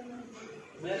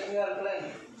 बेस्ट म्हणजे अल्कलाइन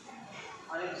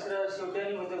आणि दुसरं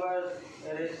शेवटी होते बघा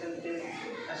रिएक्शन ते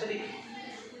ॲसिडिक.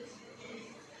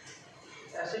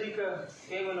 ॲसिडिक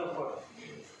केमिनोफोर,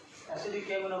 ॲसिडिक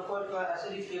केमिनोफोर किंवा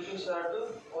ॲसिडिक K2SO2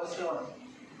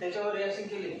 त्याच्यावर रिॲक्शन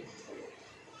केली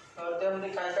तर त्यामध्ये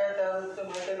काय काय तयार होतं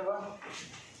माहिती आहे का बा?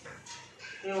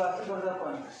 ते वाचू पडतं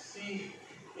आपण.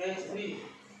 CH3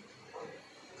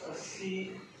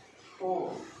 CO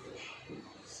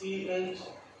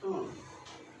CH2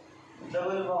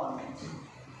 double bond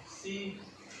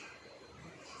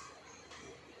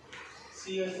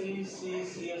CH3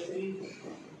 CH3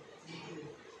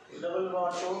 double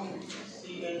bond O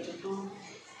CH2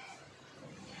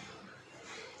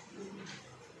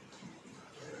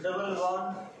 double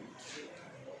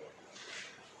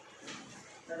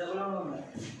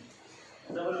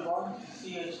bond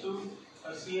CH2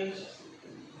 और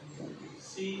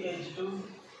CH2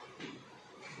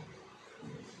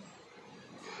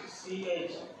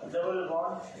 CH double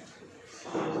bond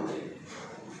CH3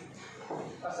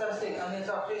 असं असते. आणि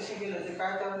याचं ऑक्सिडेशन केलं ते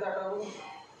काय करायचं आठवू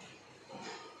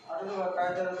काय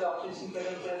करायचं ऑक्सिडेशन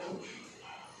केलं त्याचं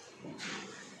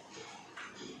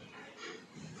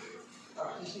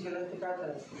ऑक्सिडेशन केलं ते काय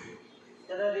करायचं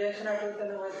त्याला रिॲक्शन आठवत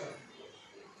त्यांना माहिती.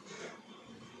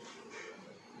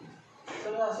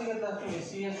 समजा असे करतात तुम्ही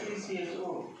CH3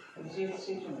 CHO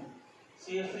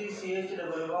CH3 CH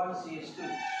double bond CH2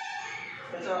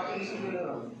 त्याचं ऑक्सिडेशन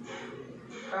केलं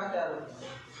काय तयार होतं?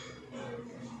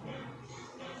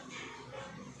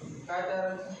 काय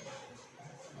तयार होतं?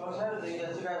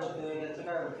 याचं काय होतं याचं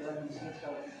काय होतं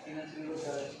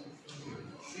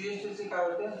CH2चे काय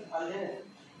होतं? आले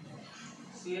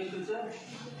CH2चं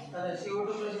CO2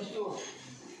 + H2O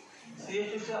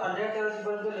CH2चं अल्डेहाइड तयार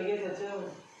पर्यंत लगेच त्याचं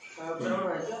कन्वर्ट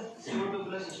व्हायचं CO2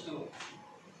 + H2O.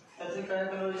 त्याचे काय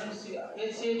कन्वर्जन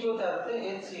HCHO तयार होते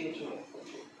HCHO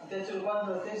त्याचे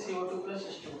रूपांतर होते CO2 +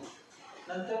 H2O.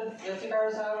 नंतर याचे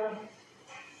काय सांगा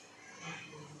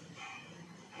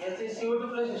याचे CO2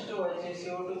 + H2O व्हायचे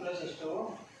CO2 + H2O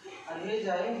आणि हे जे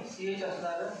आहे CH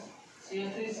असणार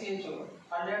CH3 CHO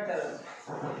अल्डेहाइड तयार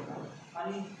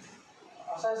आणि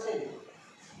असा असेल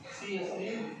CH3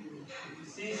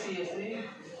 CCH3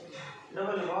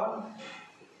 double bond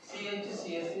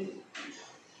CH3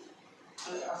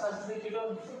 असा असते कीटोन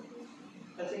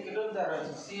त्याचे कीटोन तयार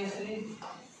व्हायचे CH3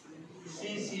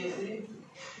 CCH3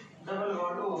 double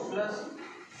bond O plus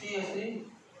CH3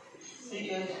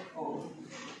 CHO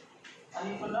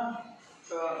आणि पुन्हा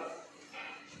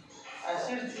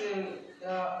ऍसिड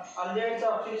अल्डिहाइडचं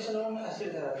ऑक्सिडेशन होऊन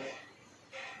ऍसिड तयार होतं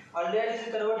aldehyde is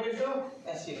converted to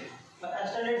acid मग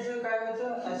ऍस्टॅल्डिहाइडचं काय व्हायचं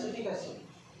ऍसिटिक ऍसिड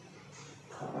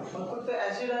मग फक्त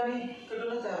ऍसिड आणि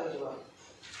कीटोनच तयार व्हायचे बा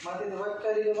मग ते वाईट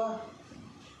काय दिले बा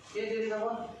हे दिले का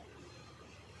बा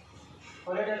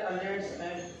व्होलेटाइल अल्डिहाइड्स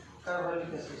अँड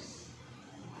कार्बोनिक ऍसिड्स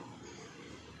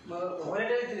मग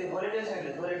व्होलेटाइल दिले व्होलेटाइल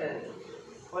सांगितले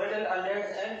व्होलेटाइल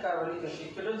अल्डिहाइड्स अँड कार्बोनिक ऍसिड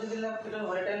कीटोनचे दिले ना कीटोन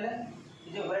व्होलेटाइल नाही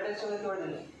म्हणजे व्होलेटाइल सोबत केवळ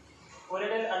दिले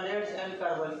व्होलेटाइल अल्डिहाइड्स अँड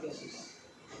कार्बोनिक ऍसिड्स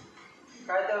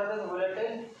काय तयार होतात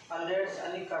व्होलेटाइल अल्डिहाइड्स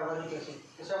आणि कार्बोनिक ऍसिड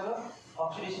त्याच्यामुळे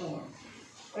ऑक्सिडेशन होतं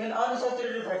when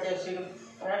unsaturated fatty acid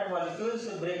fat molecules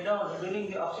break down during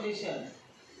the oxidation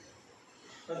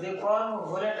they form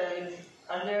volatile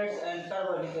aldehydes and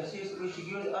carbonic acids which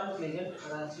gives unpleasant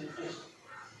rancid taste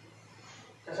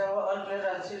त्याच्यामुळे unpleasant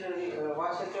rancid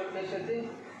वासाचे test येते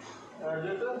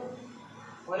due to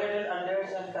volatile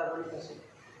aldehydes and carbonic acid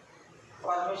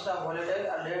formation of volatile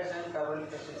aldehydes and carbonic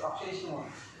acid oxidation होतं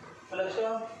लक्ष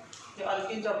हे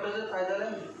alkene चॅप्टरचा फायदा आहे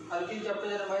alkene chapter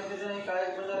जर माहिती नाही काय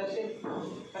होणार असेल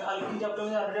कारण अल्किन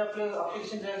चॅप्टरमध्ये ऑलरेडी आपले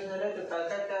ऑक्सिडेशन रिॲक्शन झाले तर काय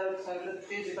काय त्या सांगितलं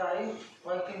ते तिथं आहे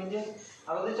बाकी म्हणजे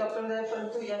अगोदर चॅप्टरमध्ये आहे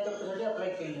परंतु या चॅप्टरसाठी अप्लाय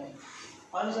केलं नाही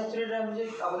अनसॅच्युरेटेड आहे म्हणजे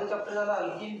अगोदर चॅप्टर झाला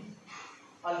अल्किन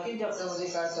चॅप्टरमध्ये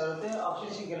काय तयार होते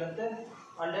ऑक्सिडेशन केल्यानंतर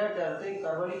अल्डिहाइड तयार होते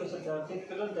कार्बोनिक ऍसिड तयार होते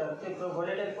कीटोन तयार होते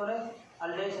व्होलेटाइल पण आहे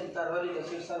अल्डिहाइड्स आणि carbonic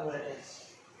acids are व्होलेटाइल्स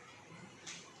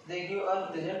they give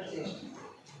unpleasant test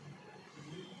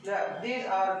these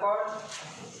are called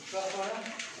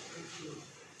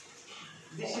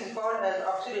this is called as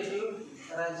oxidative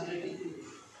rancidity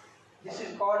this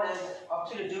is called as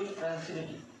oxidative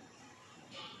rancidity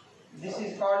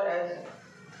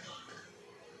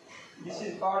this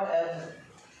is called as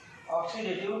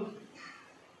oxidative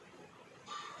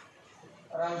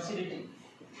rancidity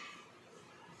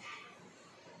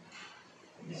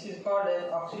this is called as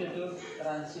oxidative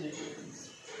rancidity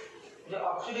जो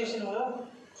oxidation मुळे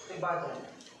ते बाद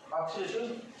झाले oxidation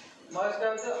मग काय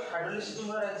होतं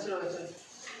हायड्रोलिसिसमुळे रॅन्सिड व्हायचं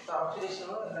तर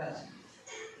ऑक्सिडेशनमुळे रॅन्सिड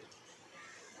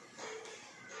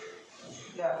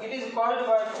it is caused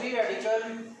by free radical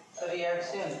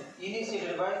reaction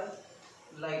initiated by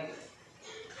light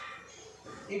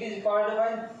it is caused by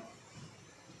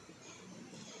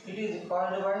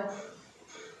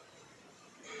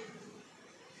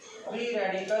free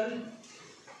radical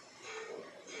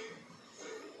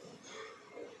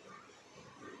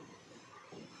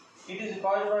It is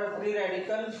caused by free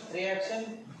radical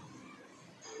reaction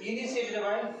initiated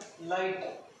by light.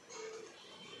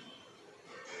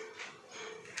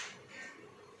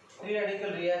 Free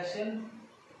radical reaction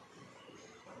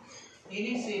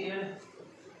initiated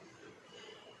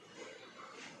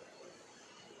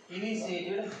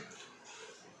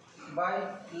by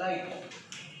light.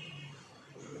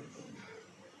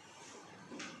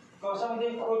 कौशामध्ये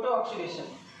photo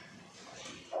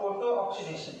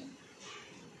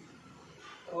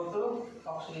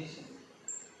oxidation.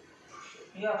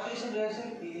 The oxidation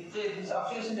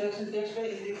reaction takes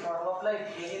place in the form of light,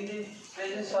 in the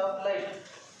presence of light.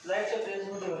 Light च्या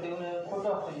presence मध्ये होते म्हणून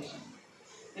photo oxidation.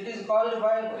 It is caused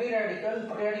by free radical.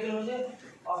 Free radical म्हणजे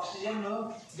oxygen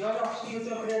जेव्हा oxygen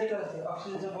घेतो free radical असते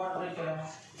ऑक्सिजनचा bond break केला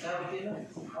त्या व्यक्तीनं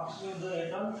ऑक्सिजन जो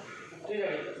atom free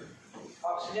radical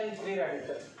oxygen free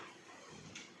radical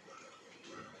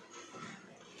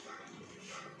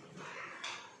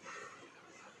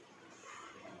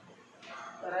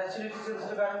rancidity चे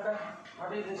दुसरे कारण काय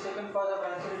what is the second cause of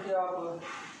rancidity of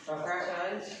fats and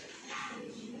oils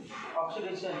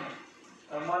oxidation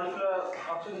molecular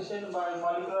oxidation by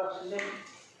molecular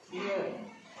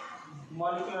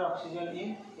oxygen in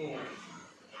air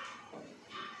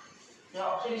या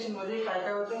ऑक्सिडेशन मध्ये काय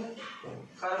काय होते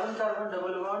carbon carbon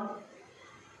double bond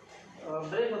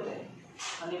break होते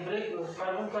आणि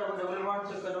कार्बन कार्बन डबल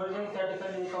बॉन्डचं कन्वर्जन त्या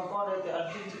ठिकाणी कंपाऊंड आहे ते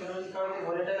अल्किनचे कन्वर्जन काय होते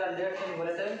व्होलेटाइल अल्डिहाइड्स आणि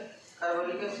व्होलेटाइल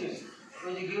carbonic acids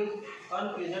which give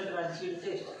unpleasant rancid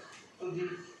taste to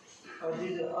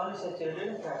these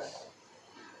unsaturated fats.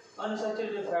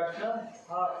 Unsaturated fats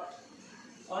are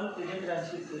unpleasant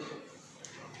rancid taste.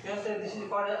 Hence this is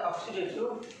called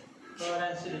oxidative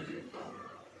rancidity.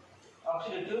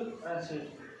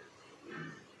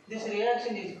 This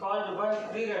reaction is caused by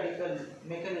free radical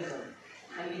mechanism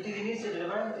and it is initiated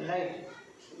by light.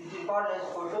 It is called as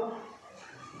photo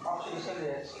oxidation. oxidation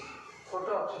reaction,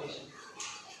 photo oxidation.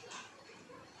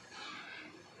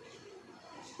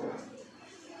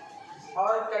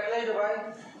 Or catalyzed by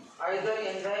either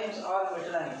enzymes or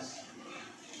metal ions.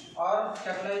 Or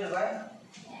catalyzed by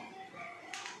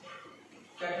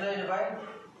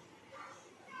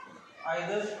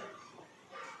either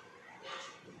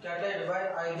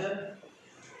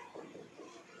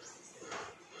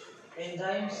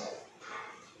enzymes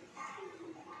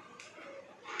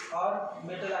or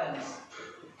metal ions.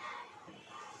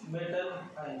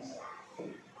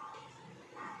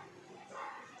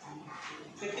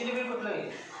 ते तिन्ही भी कुठलंही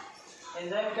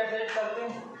enzyme कॅटलाइट चालते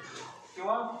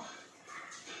किंवा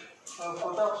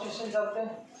photo oxidation चालते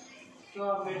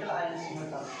किंवा metal ions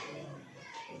चालते.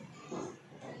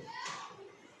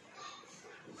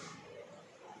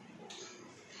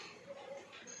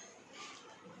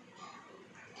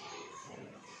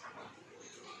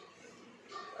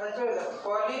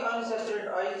 Polyunsaturated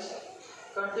oils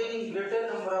containing greater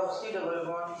number of C double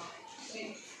bond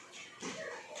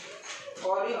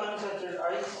polyunsaturated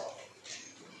oils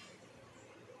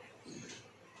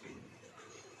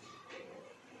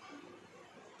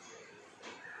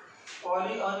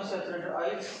Polyunsaturated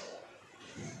oils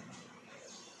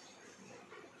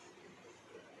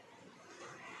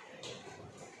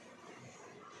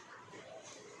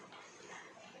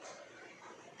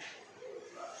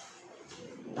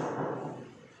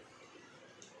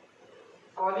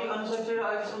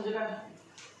म्हणजे काय?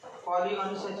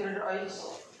 Polyunsaturated oils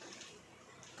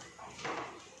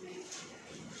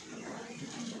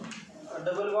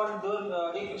डबल बॉन्ड दोन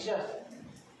एक विषय असतात.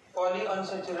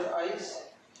 Polyunsaturated oils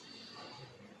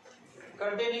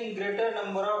containing greater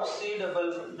number of C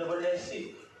double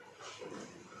C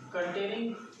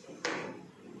containing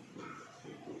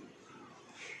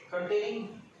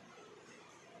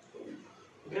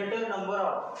greater number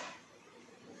of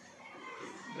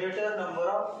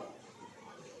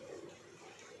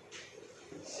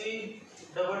C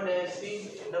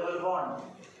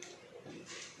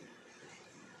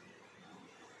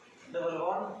double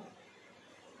bond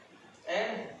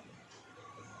and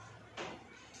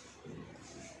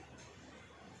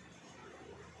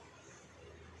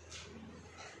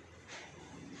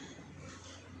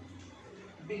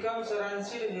becomes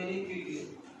rancid very quickly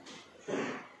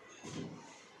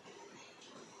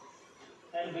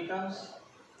and becomes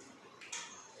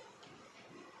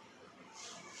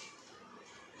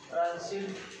rancid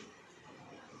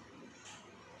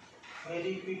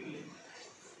very quickly.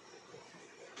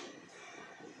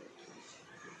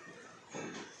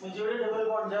 म्हणजे जेवढे double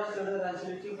bond जास्त तेवढे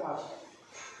रॅन्सिडिटी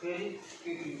fast very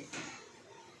quickly.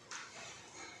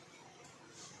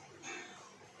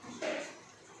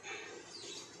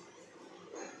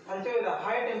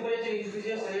 High temperature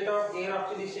increases rate of air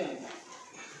oxidation.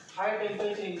 High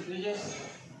temperature increases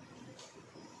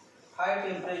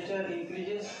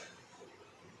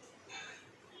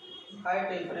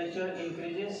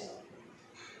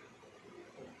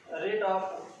rate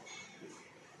of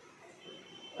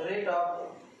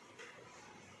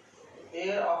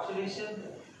air oxidation.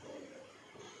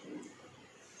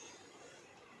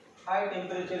 High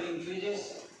temperature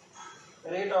increases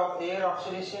rate of air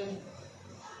oxidation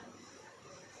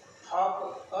of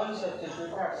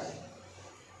unsaturated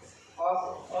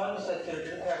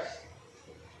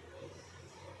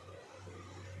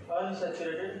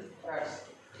fats.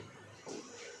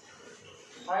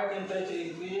 High temperature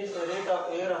increases the rate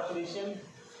of air oxidation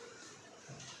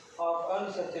of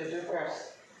unsaturated fats.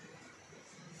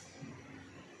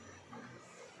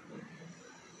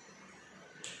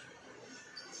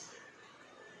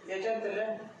 याच्यानंतर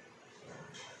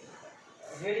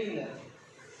हेडिंगला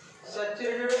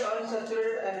saturated,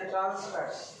 unsaturated and trans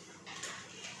fats.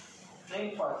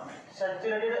 Main part.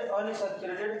 Saturated,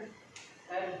 unsaturated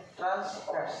and trans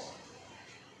fats.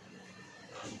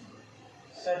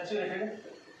 Saturated,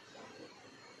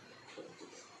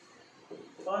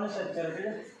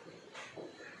 unsaturated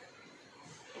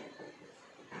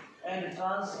and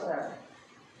trans fat.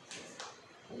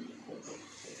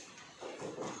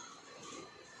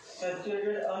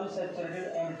 Saturated,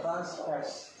 unsaturated and trans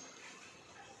fats.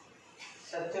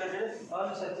 Saturated,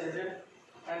 unsaturated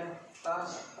and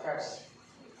trans fats.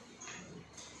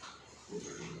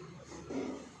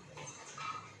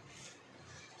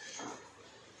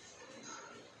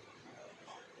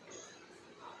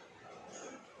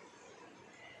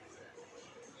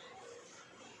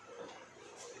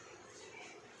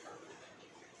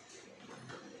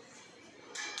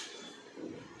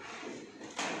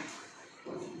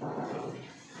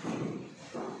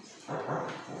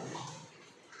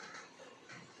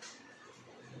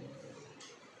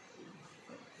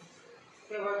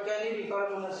 वाक्याने recall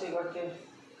म्हणून असे वाक्य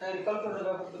काय recall करू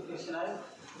नका फक्त question आहे.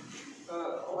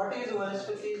 What is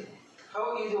वनस्पती,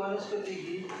 how is वनस्पती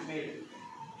घी मेड,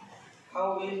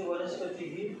 हाऊ इज वनस्पती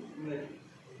घी मेड,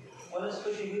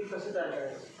 वनस्पती घी कसे तयार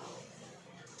करायचे.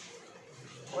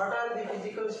 What are the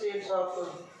physical states of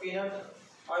peanut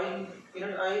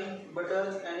oil, butter,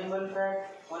 animal fat,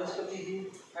 वनस्पती घी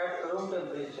at room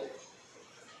temperature.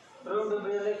 room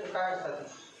temperature काय असतात.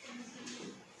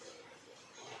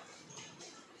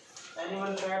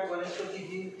 animal fat, वनस्पती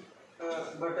घी,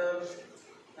 बटर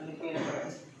आणि peanut oil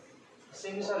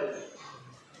सेमी सॉलिड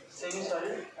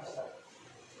असतात.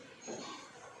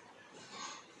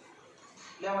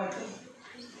 या माहिती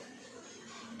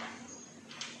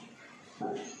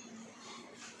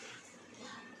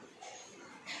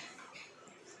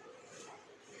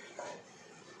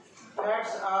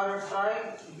fats are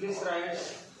triglycerides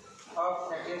of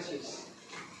fatty acids.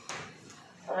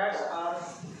 Fats are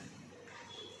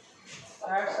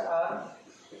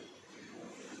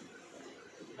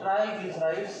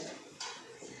triglycerides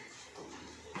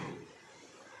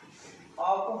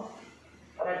of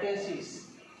fatty acids.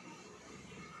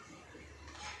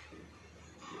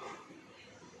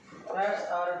 Fats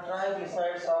are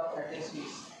triglycerides of fatty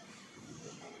acids.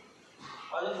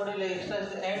 अजून पुढे extra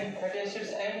and fatty acids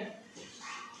and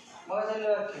मग झाले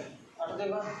वाक्य आठवते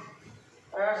का.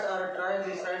 Fats are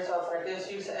triglycerides of fatty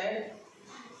acids and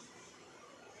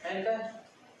काय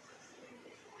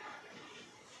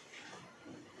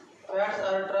fats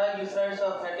are triglycerides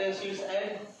of fatty acids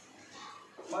and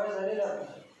मग झाले वाक्य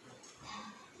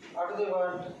आठवते का.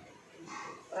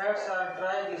 Fats are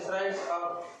triglycerides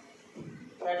of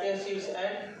fatty acids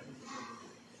and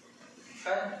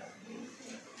काय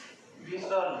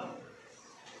ग्लिसरॉल.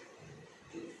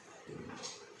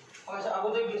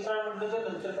 अगोदर ग्लिसरॉल म्हटलं तर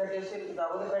नंतर फॅटी एसिड,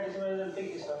 अगोदर फॅटी एसिड नंतर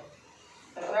glycerol.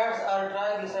 The fats are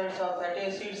triglycerides of fatty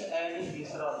acids and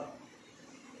glycerol.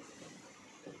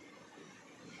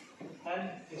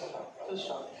 So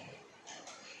stop.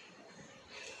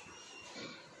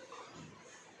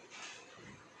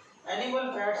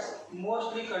 Animal fats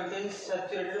mostly contains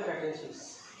saturated fatty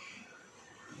acids.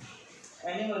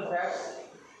 Animal fats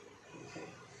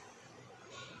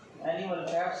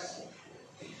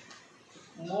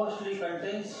mostly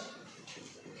contains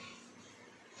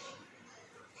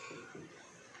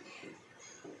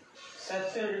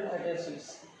saturated fatty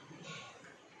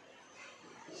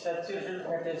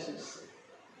acids.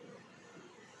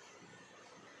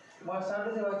 मग सांगतो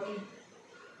तेव्हा की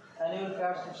animal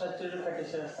fats saturated fatty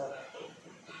acids असतात.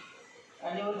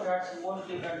 Animal fats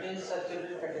mostly contains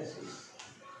saturated fatty acids.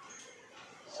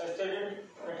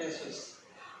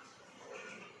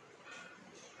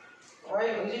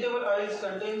 While vegetable oils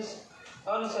contains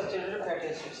unsaturated fatty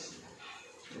acids.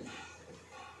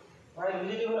 While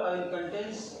vegetable oil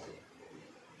contains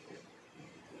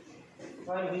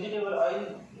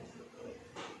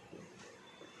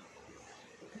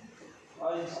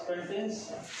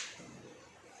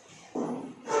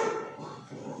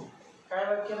काय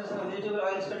वाक्य नसतं. vegetable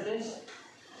oils contains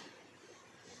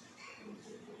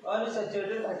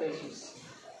unsaturated fatty acids.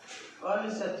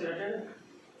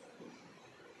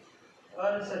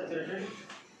 Unsaturated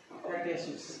fatty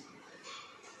acids.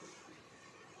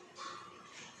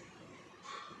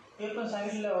 हे पण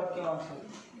सांगितलेलं वाक्य मागचं.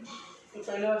 ते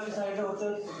पहिलं वाक्य सांगितलं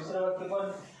होतं. दुसरं वाक्य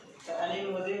पण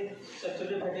ॲनिमलमध्ये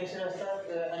सॅच्युरेटेड फॅटी ॲसिड असतात,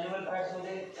 ॲनिमल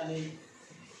फॅट्समध्ये आणि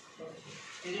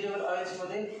व्हेजिटेबल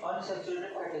ऑइल्समध्ये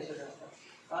अनसॅच्युरेटेड फॅटी ॲसिड असतात.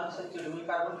 अनसॅच्युरेटेड म्हणजे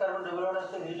कार्बन कार्बन डबल बॉन्ड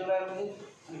असतो व्हेजिटेबल ऑइलमध्ये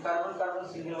आणि कार्बन कार्बन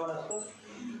सिंगल बॉन्ड असतो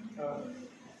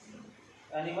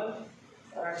animal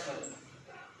फॅट्समध्ये.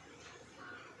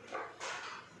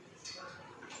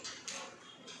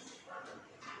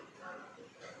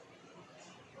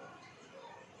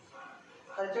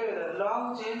 Long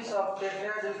chains of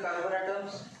tetrahedral carbon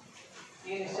atoms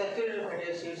in saturated fatty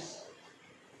acids.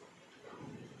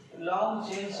 Long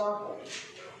chains of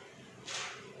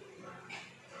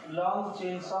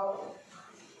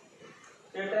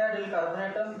tetrahedral carbon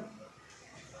atom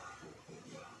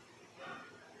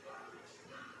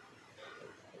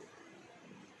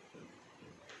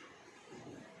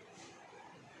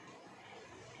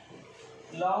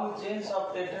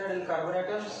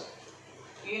atoms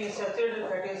in saturated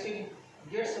fatty acid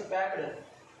gets packed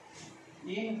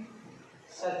in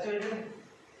saturated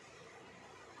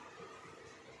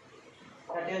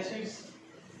fatty acids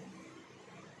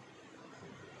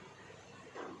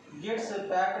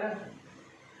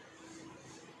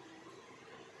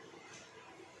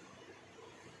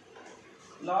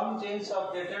long chains of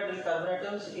tetrahedral carbon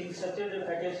atoms in saturated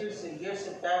fatty acids gets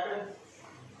packed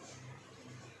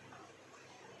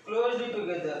closely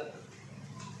together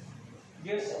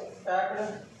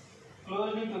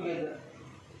closely together.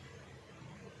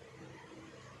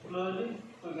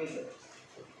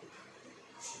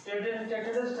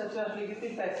 Tetrahedral structure असले की ती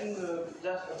packing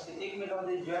जास्त असते,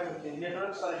 एकमेकांमध्ये joint होते,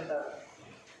 network solid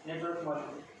network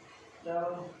molecule,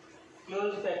 त्यामुळे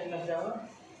close packing असल्यावर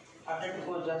attack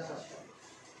force जास्त असतो,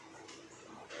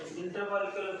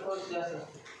 इंटरमॉलिक्युलर फोर्स जास्त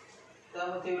असतो,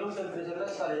 त्यामुळे ते रूम टेम्परेचरला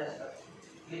सॉलिड असतात,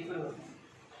 लिक्विड होते.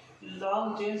 Long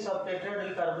chains of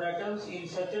tetrahedral carbon atoms in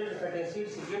saturated fatty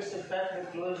acids gets packed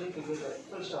closely together.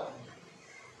 Full stop.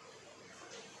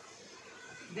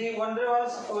 The van der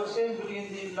Waals forces between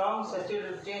the long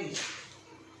saturated chains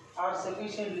are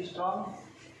sufficiently strong.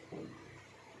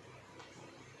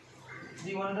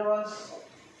 The van der Waals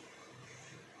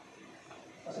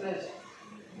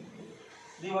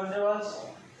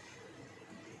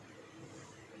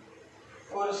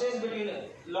forces between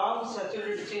long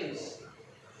saturated chains.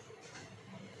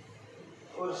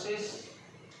 Forces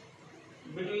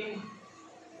between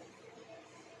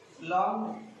long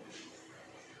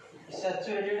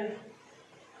saturated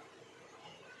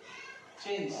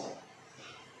chains.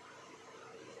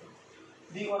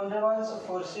 The van der Waals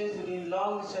forces between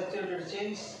long saturated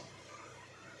chains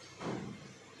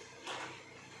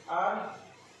are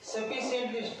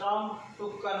sufficiently strong to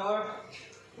convert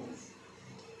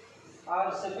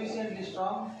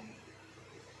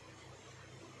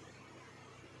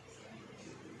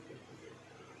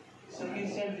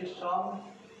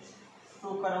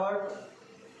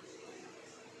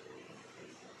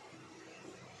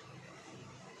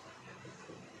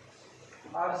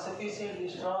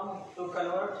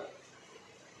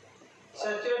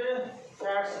saturated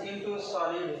fats into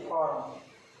solid form.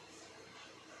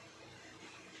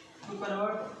 To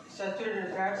convert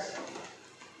saturated fats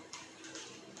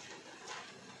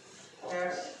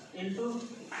into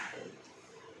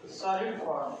solid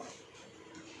form.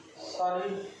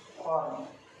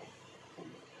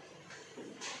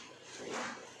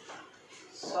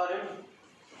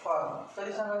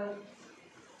 कधी सांगा?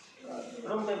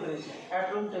 Room temperature, at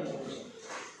room temperature.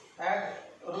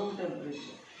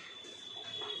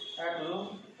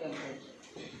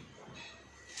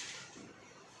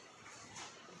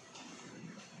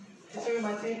 सगळी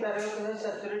माहिती paragraph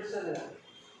सॅच्युरेटचं दिला.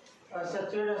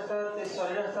 Saturate असतात ते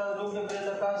solid असतात, room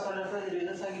टेम्परेचरला का solid असतात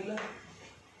reason सांगितलं.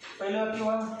 पहिलं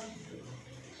किंवा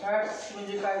फॅट्स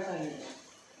म्हणजे काय सांगितलं,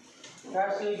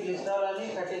 फॅट्स हे ग्लिसरॉल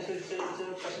आणि फॅटी ॲसिडचे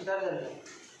पासून तयार झाले.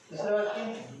 दुसरं वाक्य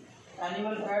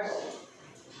ॲनिमल फॅट्स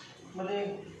मध्ये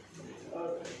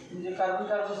म्हणजे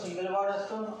कार्बन सिंगल बॉन्ड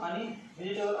असतो आणि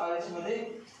व्हेजिटेबल ऑइल्समध्ये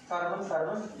कार्बन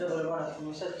डबल बॉन्ड असतो,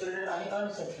 म्हणजे सॅच्युरेटेड आणि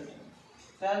अनसॅच्युरेटेड.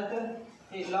 त्यानंतर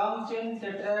हे लॉंग चेन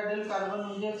टेट्राहेड्रल कार्बन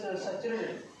म्हणजेच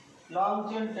saturated. Long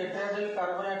chain tetrahedral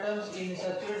carbon atoms इन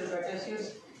saturated fatty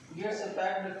acids gets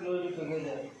packed closely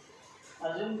together.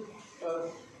 अजून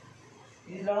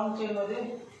ही लॉंग चेनमध्ये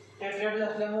टेट्राहेड्रल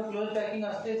असल्यामुळे क्लोज पॅकिंग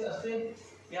असते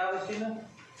या गोष्टीनं.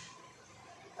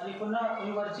 आणि पुन्हा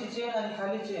वरची चेन आणि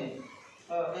खाली चेन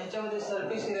यांच्यामध्ये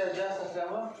सरफेस एरिया जास्त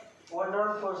असल्यामुळं one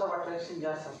dot force of attraction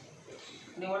जास्त असते,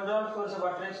 आणि one dot force of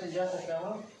attraction जास्त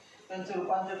असल्यामुळं त्यांचं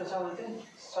रूपांतर कशामध्ये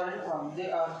solid form. They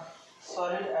are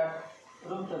solid at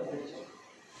room temperature.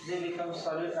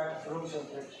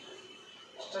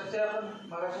 Structure आपण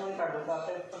मराठीमध्ये काढलं,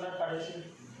 आता पुन्हा काढायची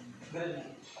गरज नाही.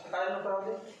 आता काय नको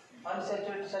राहते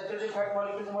अनसॅच्युरेटेड फॅट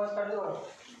मॉलिक्युल्स मुळेच काढले बघा,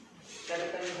 त्या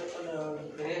ठिकाणी आपण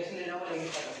रिॲक्शन लिहिण्यामुळे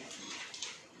लगेच काढा.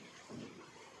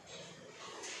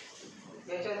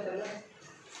 याच्यानंतर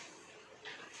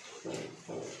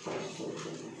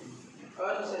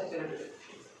unsaturated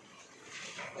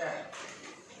fat.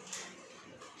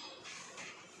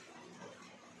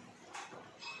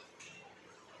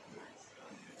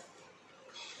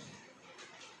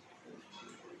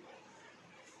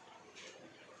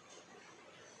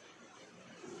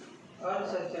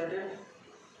 Unsaturated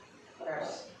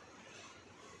fats.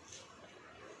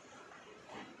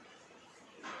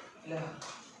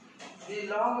 The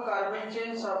long carbon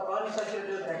chains of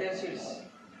unsaturated fatty acids.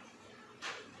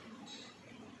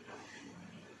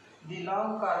 The long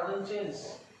carbon chains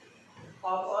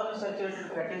of unsaturated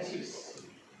fatty acids.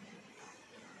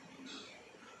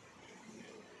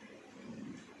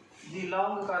 The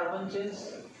long carbon chains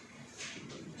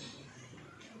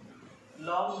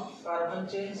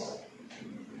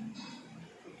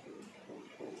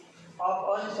of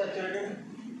unsaturated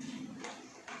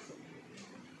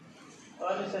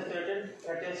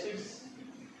fatty acids.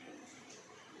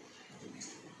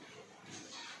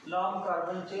 Long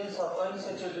carbon chains of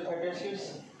unsaturated fatty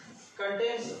acids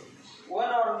contains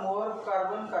one or more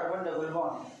carbon-carbon double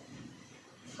bond.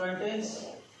 Contains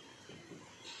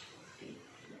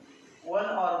one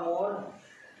or more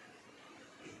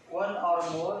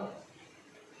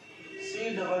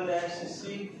C double dash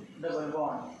C double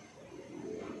bond.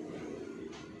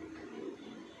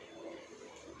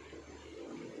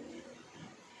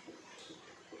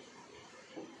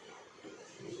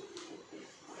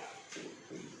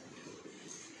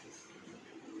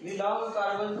 The long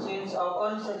carbon chains of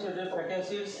unsaturated fatty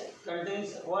acids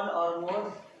contains one or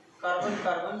more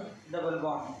carbon-carbon double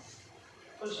bond.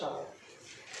 Full stop.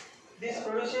 This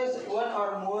produces one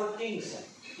or more kinks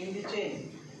in the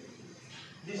chain.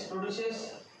 This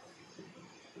produces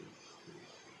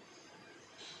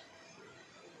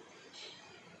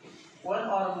one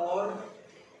or more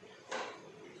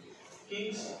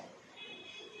kinks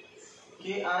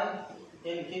Ki and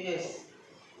Ks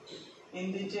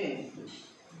in the chain.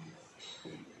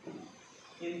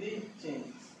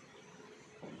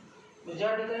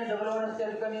 ज्या ठिकाणी double bond असते त्या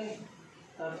ठिकाणी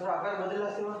थोडा आकार बदलला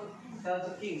असतो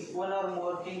त्याचं Kings one or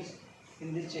more kings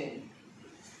in the chain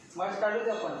marks काढले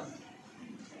ते आपण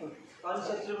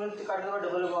अनसॅच्युरेटेड काढलं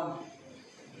डबल बॉन्ड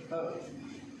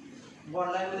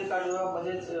बॉन्ड लाईन मध्ये काढलं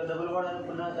मध्येच डबल बॉन्ड आणि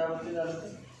पुन्हा त्यावरती झालं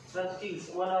तर Kings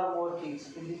one or more kings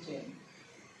in the chain.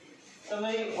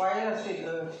 त्यामुळे वायर असते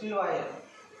स्टील वायर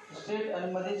स्ट्रेट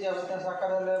आणि मध्येच यावरती असा आकार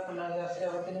झाला पुन्हा हे असते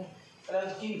यावरती त्याला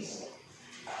किंग्स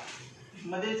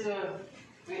मध्येच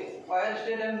वायर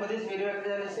स्ट्रेट आणि मध्येच वेगवेगळे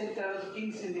झाले असेल त्याला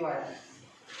kings in the wire.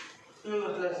 Steel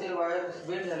बसले असेल वायर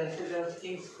बेंड झाले असेल त्याला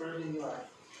Kings produce in the wire.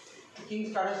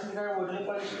 Kings काढायसाठी काय ओढले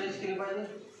पाहिजे स्ट्रेच केले पाहिजे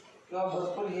किंवा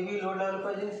भरपूर हेवी लोड लावलं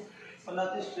पाहिजे पुन्हा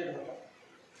ते स्ट्रेट होतात.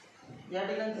 या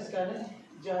ठिकाणी तसं काय नाही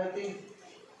जे आहे ते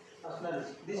असणारच.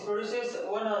 This produces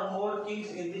one or more kings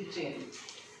in this chain.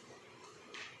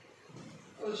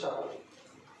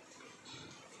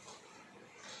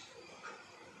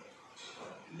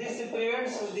 This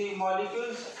prevents the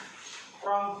molecules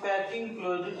from packing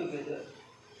closely together.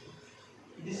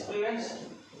 This prevents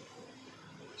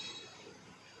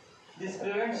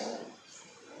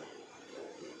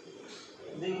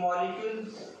the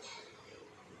molecules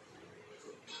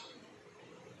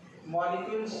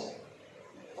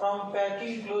from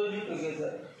packing closely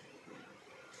together.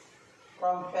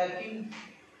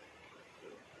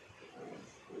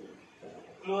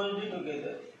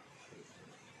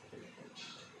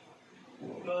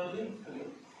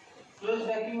 Close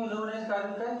packing मध्ये होण्याचं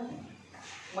कारण काय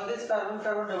मध्येच कार्बन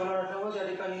कार्बन डबल बॉन्ड असल्यामुळे त्या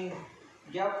ठिकाणी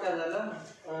gap तयार झाला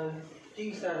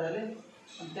किंग्स तयार झाले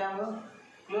आणि त्यामुळे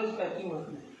क्लोज पॅकिंग होत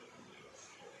नाही.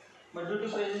 But due to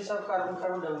presence of carbon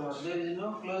carbon double bond there is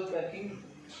no close packing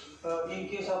in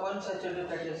case of unsaturated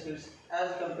fatty acids as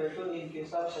compared to in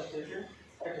case of saturated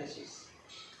fatty acids.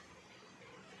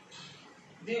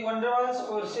 The van der Waals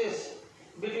forces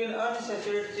between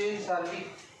unsaturated chains are weak.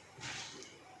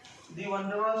 The van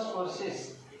der Waals forces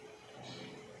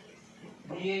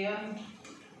VAN,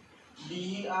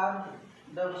 DER,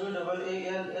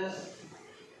 WAALS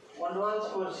van der Waals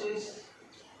forces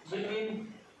between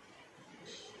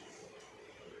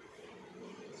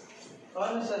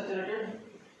unsaturated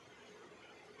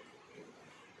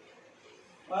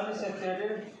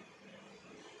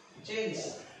chains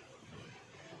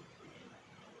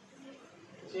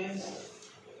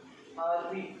are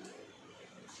weak.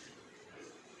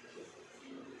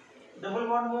 Double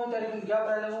bond में त्याला gap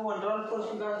राहिल्यामुळे one der Waals force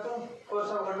काय असतो force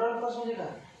of van der Waals force म्हणजे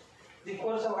काय the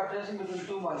force of attraction between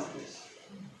two molecules.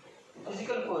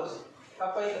 Physical force हा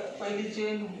पहिली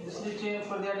chain दुसरी चेन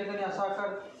पर या ठिकाणी असा आकार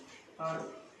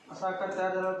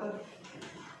तयार झाला होता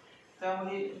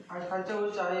त्यामुळे खालच्या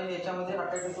वरच्या आहे याच्यामध्ये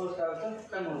अट्रॅक्टिव्ह फोर्स काय होतं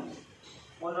कमी होतो.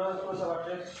 van der Waals force of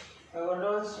attraction van der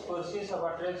Waals forces of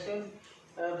attraction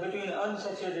between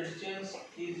unsaturated chains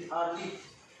are weak.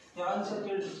 या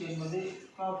अनसॅच्युरेटेड चेन मध्ये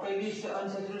पहिली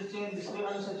अनसॅच्युरेटेड चेन दुसरी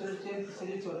अनसॅच्युरेटेड चेन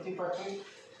तिसरी चौथी पाचवी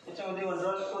त्याच्यामध्ये van der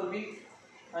Waals force week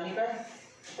आणि काय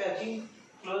पॅकिंग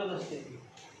क्लोज नसते.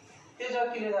 ते जेव्हा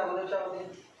केले अगोदरच्यामध्ये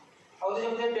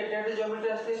टेट्राहेड्रल जॉमेट्री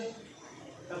असते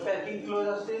पॅकिंग क्लोज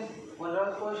असते van der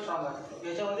Waals force strong असते.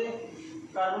 याच्यामध्ये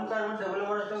कार्बन कार्बन डबल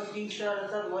बॉन्ड असतात किंग्स तयार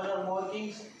होतात वन ऑर मोर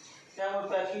किंग्स त्यामुळे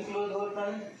पॅकिंग क्लोज होत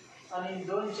नाही आणि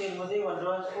दोन चेनमध्ये van der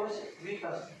Waals force week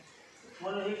असते.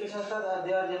 म्हणून हे कसे असतात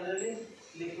they are generally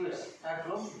liquids at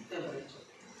room temperature.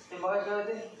 ते बघा काय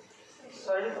होते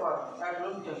solid form at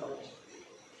room temperature.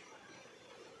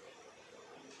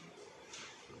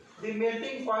 The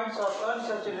melting points of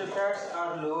unsaturated fats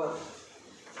are lower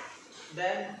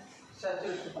than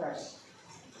saturated fats.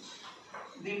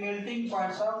 The melting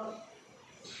points of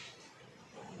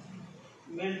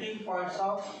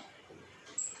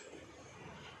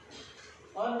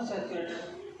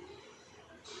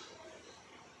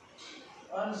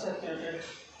unsaturated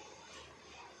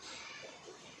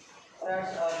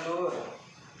fats are lower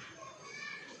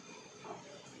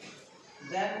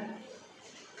than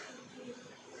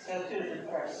saturated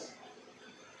fats.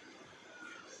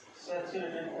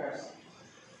 Saturated fats.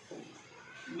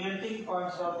 Melting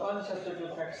points of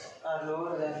unsaturated fats are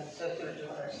lower than saturated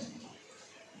fats.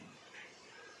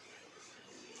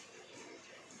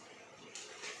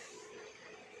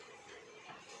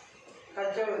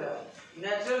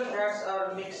 Natural fats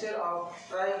are mixture of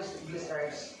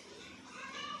triglycerides.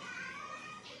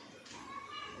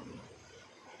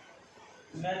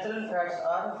 Natural fats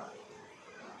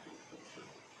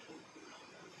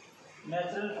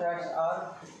are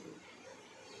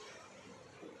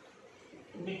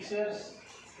mixtures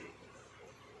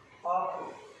of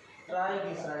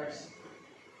triglycerides.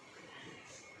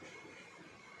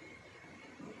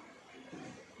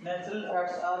 Natural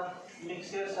fats are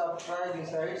mixtures of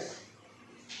triglycerides.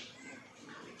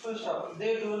 Full stop.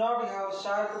 They do not have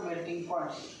sharp melting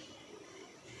points.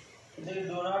 They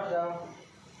do not have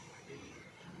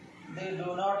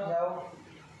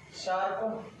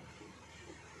sharp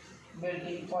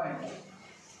melting point.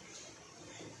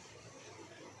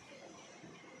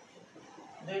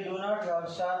 They do not have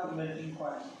sharp melting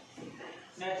points.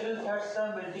 Natural fats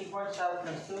are melting point sharp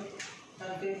नसतो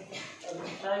आणि ते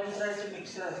ट्रायग्लिसराइडचे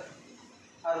mixer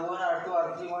R1 R2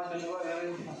 R3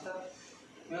 वेगवेगळे असतात.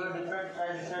 वेगवेगळे different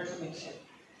ट्रायग्लिसराइडचे mixer.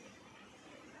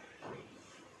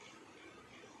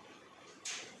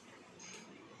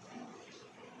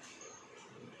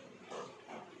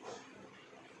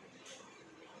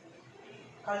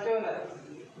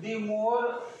 The more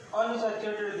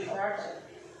unsaturated the fats,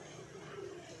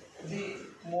 the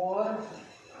more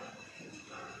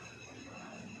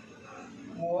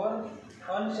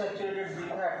unsaturated the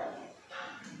fat,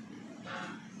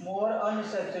 more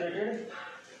unsaturated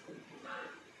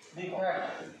the fat.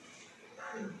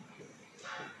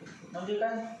 म्हणजे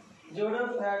काय? जेवढं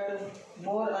fat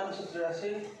मोर unsaturated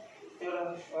असेल तेवढं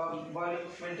बॉडी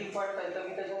मेल्टिंग पॉइंट काय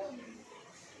कमी त्याच्यात.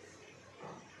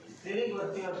 Leading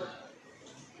vertical.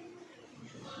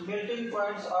 Melting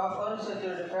points of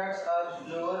unsaturated fats are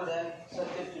lower than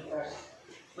saturated fats.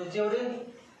 पण जेवढे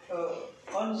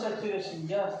unsaturation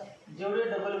जास्त, जेवढे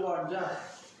डबल बॉन्ड जास्त,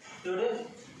 तेवढे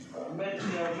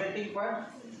मेल्टिंग पॉइंट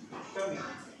कमी.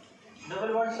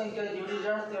 डबल बॉन्ड संख्या जेवढी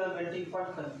जास्त तेवढा मेल्टिंग पॉइंट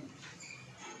कमी.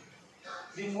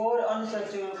 The more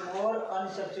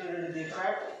unsaturated the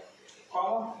fat,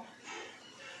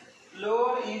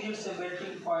 lower is its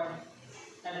melting point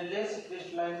and less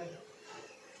crystalline.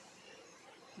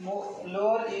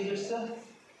 Lower is its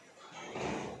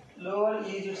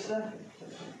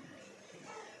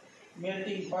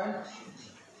melting point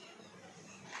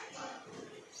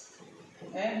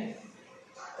and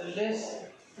less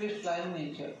crystalline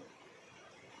nature.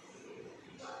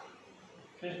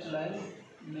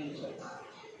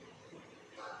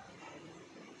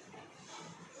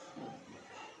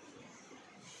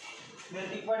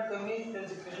 Melting point कमी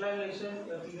त्यांचे क्रिस्टलायझेशन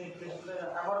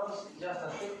अमॉर्फस जास्त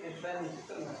असते. क्रिस्टलायझेशन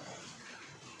कमी असते.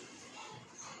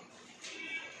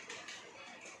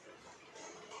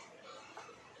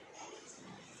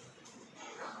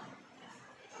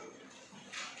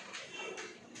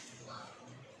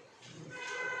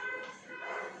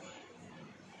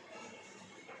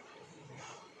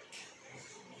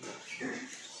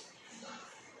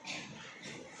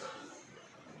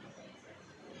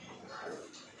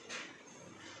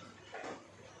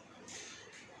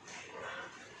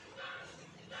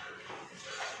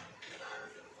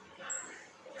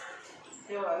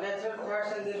 Natural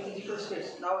fats and their physical states.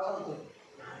 Now something.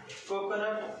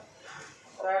 Coconut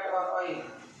fat or oil,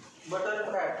 butter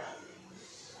fat,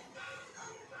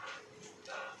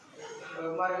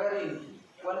 margarine,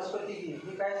 वनस्पती घी.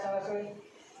 हे काय सांगायचं?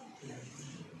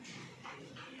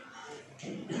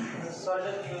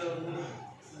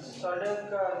 Solid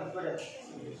का लिक्विड आहे?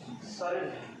 सॉलिड.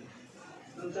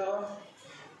 तुमचं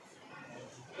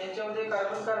यांच्यामध्ये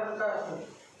कार्बन काय असतं?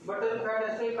 बटर फॅट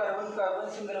असते, कार्बन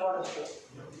सिंगल बॉन्ड असतो.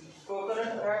 कोकोनट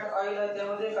फॅट ऑइल आहे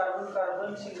त्यामध्ये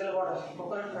कार्बन सिंगल बॉन्ड असतो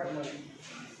कोकोनट फॅटमध्ये.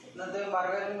 नंतर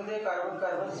मार्गारीनमध्ये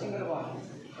कार्बन सिंगल बॉन्ड.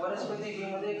 वनस्पती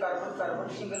घीमध्ये carbon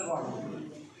single bond.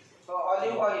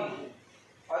 Olive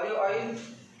oil,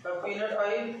 peanut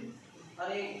oil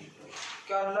आणि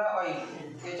कॅनोला ऑइल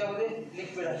याच्यामध्ये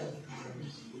लिक्विड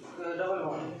असतं डबल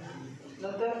बॉन्ड.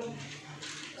 नंतर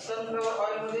सनफ्लॉवर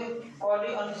ऑइलमध्ये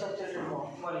पॉली अनसॅच्युरेटेड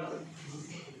मॉलिक्यूल.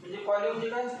 म्हणजे पॉली म्हणजे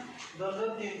काय? 2,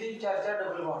 3, 4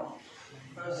 double bond.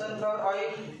 Sunflower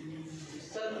oil,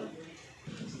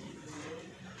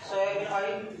 soybean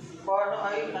oil, corn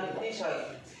oil आणि फिश ऑइल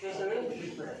हे सगळे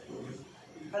लिक्विड आहेत.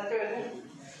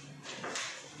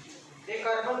 हे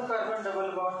carbon double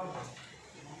bond.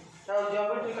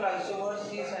 Geometrical isomers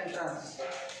cis and trans.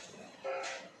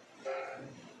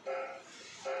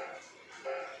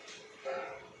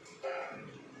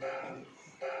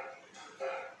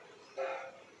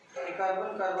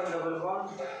 carbon double bond.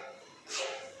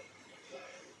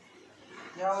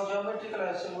 Now geometrical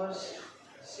isomers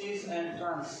cis and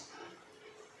trans.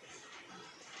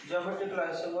 Geometrical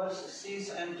isomers cis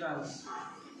and trans.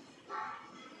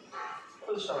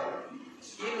 Full stop.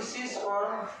 In cis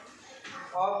form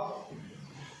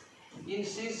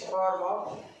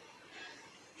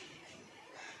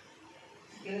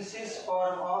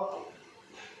of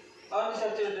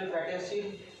unsaturated fatty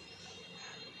acid.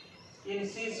 In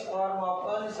cis form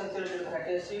of unsaturated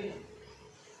fatty acid.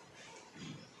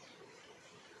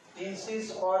 In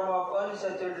cis form of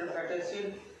unsaturated fatty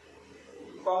acid,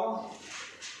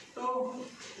 two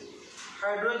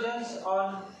hydrogens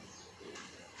on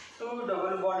two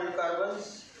double bonded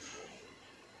carbons.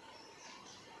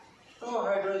 Two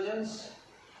hydrogens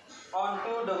on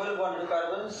two double bonded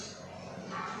carbons.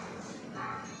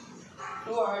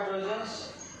 Two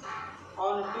hydrogens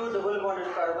on two double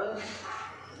bonded carbons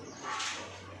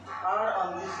are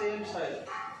on the same side.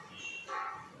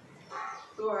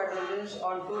 Two hydrogens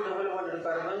on two double bonded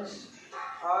carbons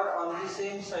are on the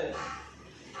same side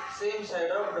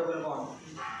of double bond.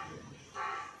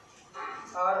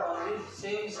 Are on the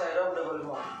same side of double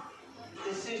bond.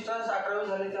 Resistance 11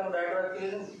 झाले त्यामुळे direct वाक्य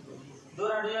केलं.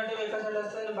 दोन hydrogen एका side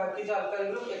असतात आणि बाकीचे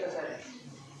alkyl group एका side.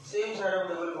 Same side of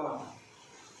double bond.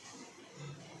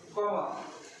 Comma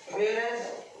whereas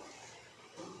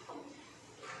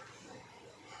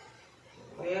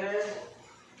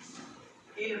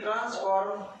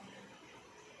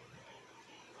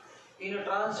in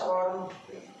transform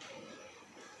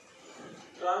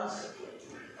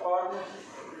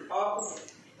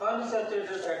of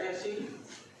unsaturated fatty acid.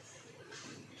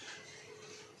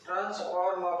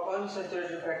 Transform of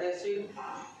unsaturated fatty acid.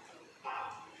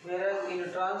 Whereas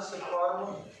in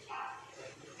transform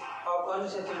of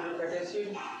unsaturated fatty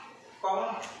acid,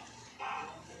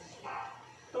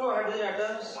 two hydrogen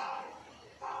atoms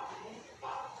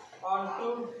on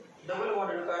two double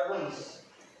bonded carbons.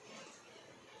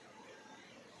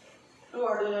 Two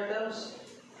hydrogen atoms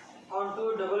on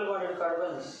two double bonded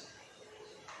carbons.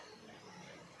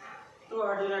 Two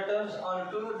hydrogen atoms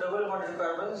on two double bonded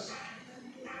carbons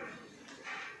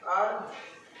are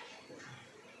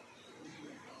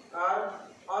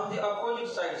on the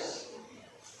opposite sides.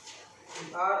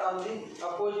 Are on the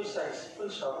opposite sides. Full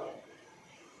stop.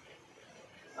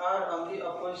 Are on the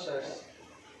opposite sides.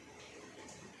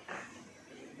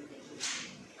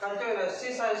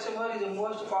 Cis isomer is the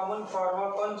most common form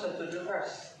of unsaturated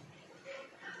fats.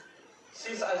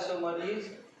 Cis isomer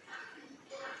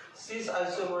is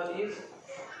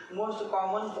most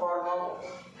common form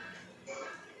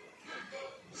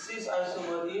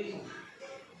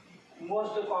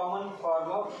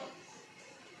of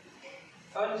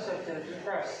unsaturated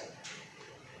fats.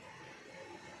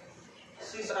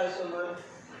 Cis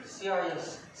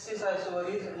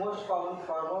isomer is most common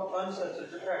form of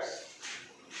unsaturated fats.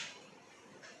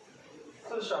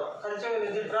 Full stop.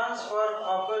 The transfer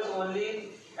occurs only in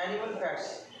animal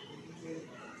fats.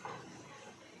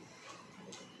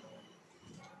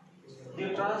 The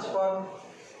transform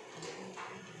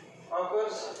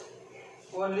occurs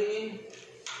only in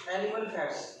animal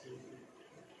fats.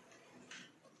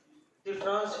 The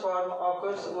transform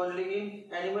occurs only in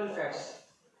animal fats.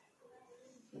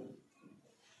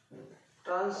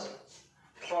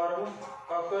 Transform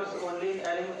occurs only in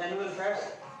animal fats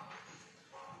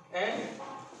and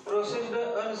processed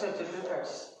unsaturated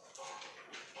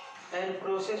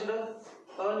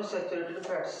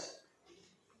fats.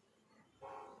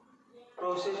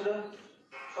 Processed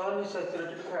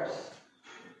unsaturated fats.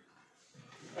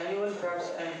 Animal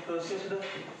fats and processed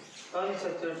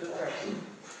unsaturated fats.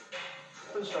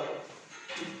 Full stop.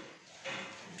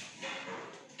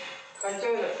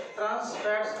 Trans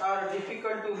fats are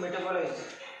difficult to metabolize.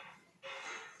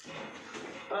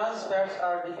 Trans fats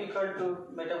are difficult to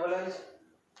metabolize.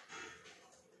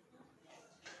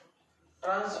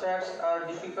 Trans fats are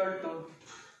difficult to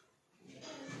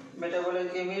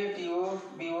metabolize.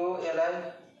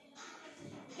 META.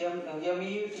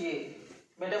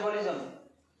 Metabolism.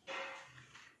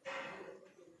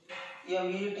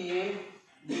 META.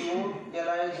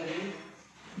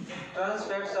 Trans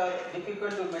fats are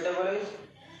difficult to metabolize.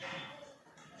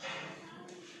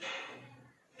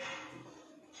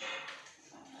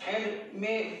 And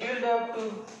may build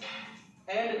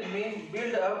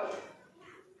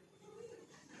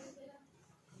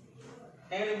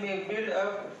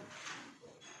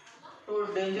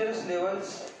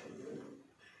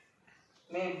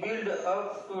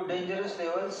up to dangerous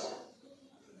levels.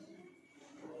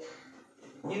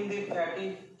 In the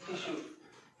fatty tissue.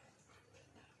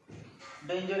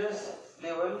 Dangerous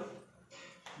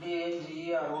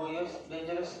dangerous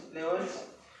dangerous levels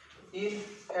in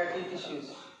fatty tissues.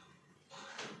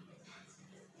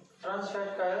 Trans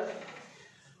fat काय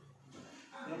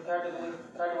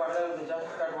fat वाढल्यावर जास्त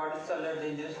fat वाढत चाललं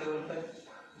dangerous level पर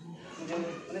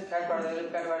म्हणजे fat वाढल्यावर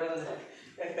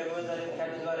कमी झाले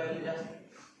fat वाढल्यावर जास्त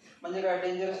म्हणजे काय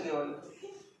डेंजरस लेवल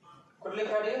कुठले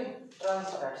फॅट आहे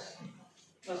ट्रान्स फॅट्स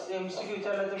एमसीक्यू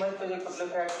विचारलं तर माहित पाहिजे कुठलं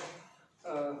फॅट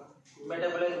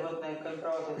मेटाबोलाइज होत नाही कमी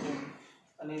प्रमाणात होते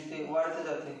आणि ते वाढत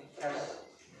जाते फॅट्स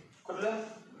कुठलं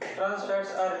trans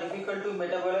fats are difficult to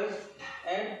metabolise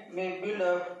and may build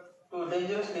up too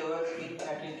dangerous levels in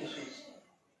fatty tissues.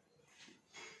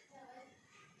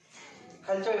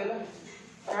 खालच्या वेळेला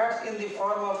fats in the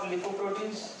form of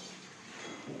lipoproteins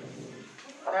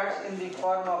fats in the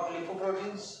form of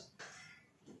lipoproteins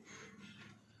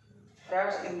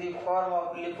fats in the form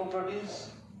of lipoproteins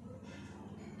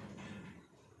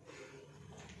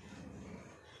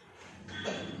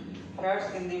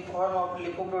fats in the form of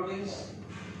lipoproteins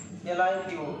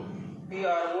LIPO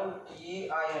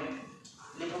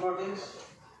lipoproteins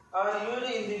are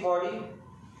used in the body.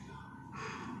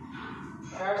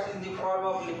 Fats in the form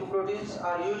of lipoproteins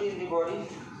are used in the body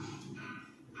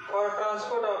for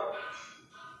transport of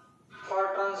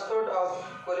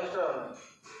cholesterol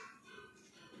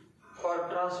for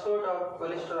transport of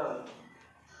cholesterol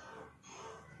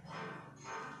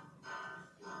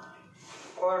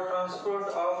CHOLESTEROL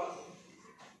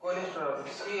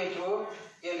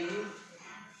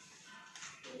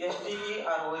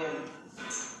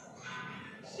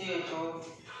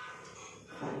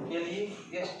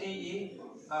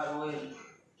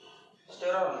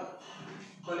sterol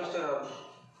cholesterol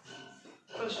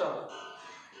full stop.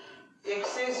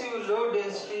 Excessive low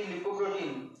density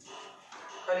lipoprotein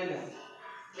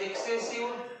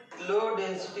excessive low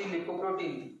density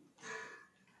lipoprotein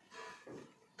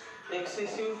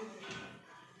excessive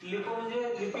lipo म्हणजे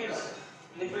lipids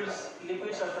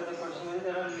असतात त्या प्रोटीन्समध्ये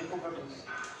त्याला lipoproteins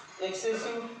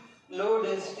excessive low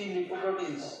density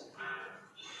lipoproteins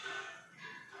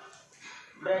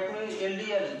ब्रॅकेटमध्ये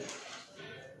LDL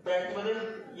ब्रॅकेटमध्ये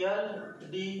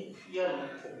LDL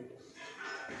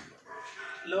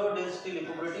low density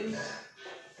lipoproteins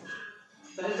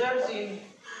results in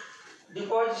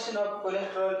deposition of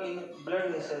cholesterol in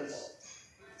blood vessels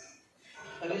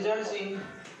results in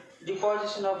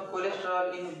deposition of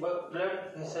cholesterol in blood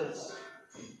vessels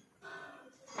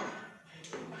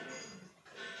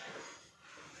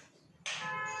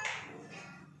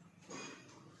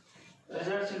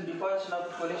results in deposition of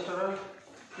cholesterol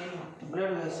in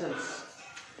blood vessels.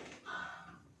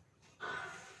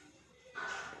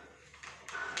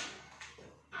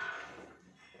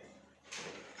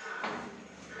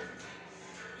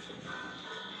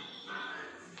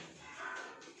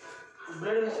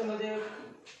 Blood vessel मध्ये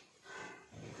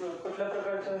कुठल्या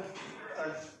प्रकारचं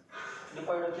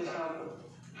deposit होते सांगा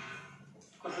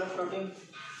कुठलं protein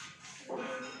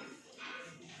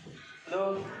लो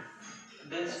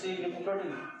density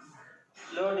lipoprotein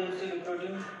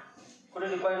कुठे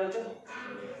deposit होते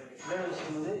blood vessel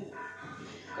मध्ये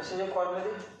कशाच्या form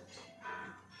मध्ये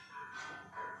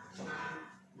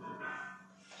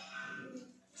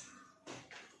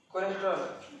cholesterol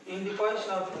in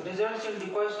deposition of results in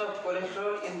deposition of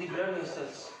cholesterol in the blood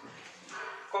vessels,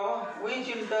 which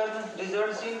in turn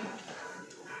results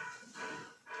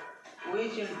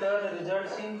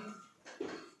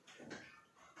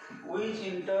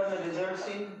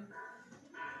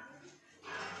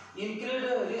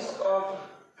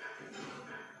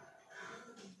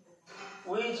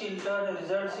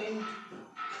in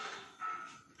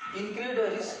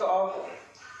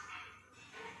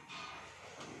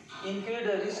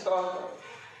increased risk of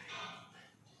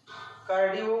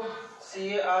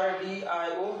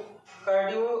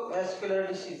cardiovascular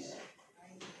disease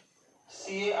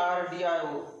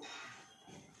CARDIO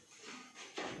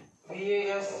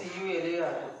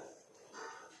VASCULAR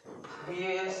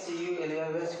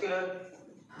vascular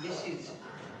disease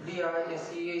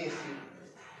DISEASE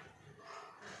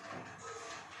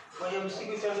म्हणजे MCQ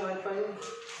विचारलं माहित पाहिजे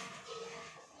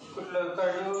कुठलं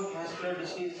कार्डिओव्हॅस्क्युलर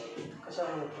disease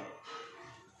कशामुळे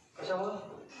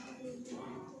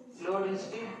लो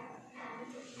density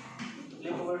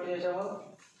lipoprotein याच्यामुळे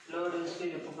लो density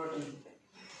lipoprotein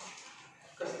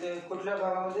कसले कुठल्या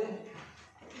भागामध्ये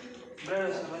ब्लड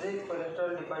वेसलमध्ये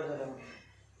कोलेस्ट्रॉल डिपॉझिट झाल्यामुळे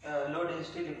लो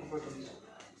डेन्सिटी लिपोप्रोटीन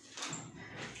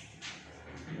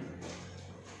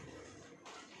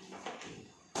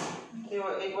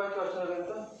एक वाक्य वाचणार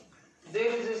तर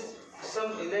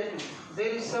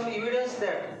there is some evidence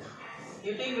that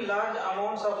eating large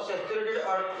amounts of saturated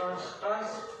or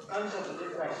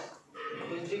unsaturated fats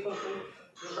is equal to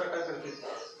प्रकार करते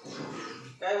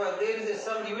काय there is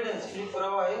some evidence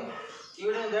पुरावा आहे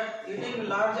evidence that eating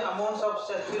large amounts of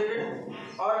saturated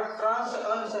or trans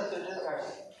unsaturated fats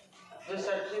J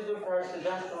saturated fats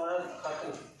जास्त प्रमाणात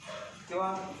खातो किंवा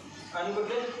आणि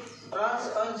कुठले trans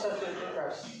unsaturated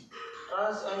fats किंवा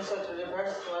saturated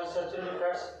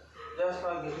fats जास्त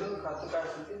प्रमाणात घेतो खातो काय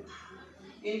असते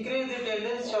increase the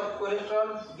tendency of cholesterol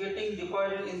getting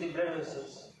deposited in the blood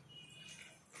vessels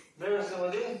blood vessels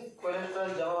मध्ये cholesterol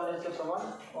जमा होण्याचे प्रमाण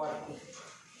वाढते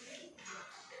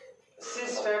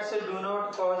cis fats do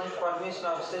not cause formation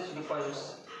of such deposits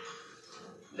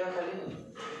खाली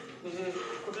म्हणजे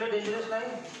कुठले डेंजरस नाही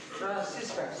cis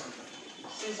fats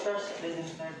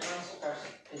डेंजरस नाही trans fats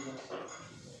dangerous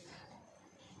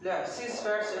cis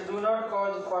fats do not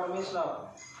cause formation of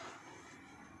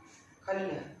खाली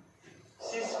लिहा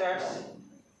cis fats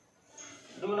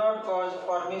do not cause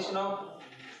formation of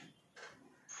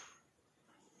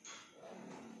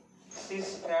cis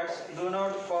fats do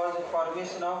not cause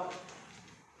formation of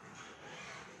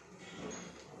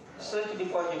such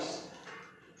deposits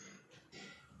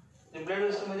the blood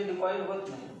vessel मध्ये deposit होत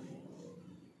नाही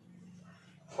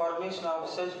formation of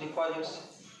such deposits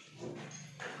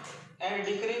and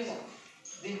decrease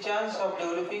the chance of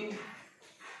developing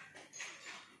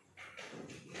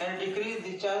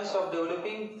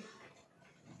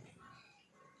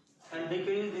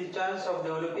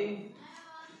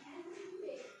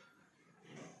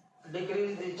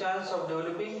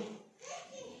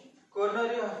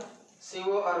coronary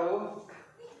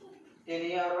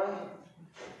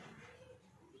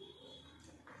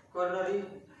coronary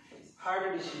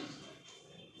heart disease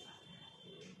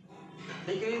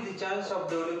decrease the chance of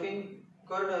developing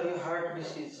coronary heart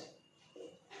disease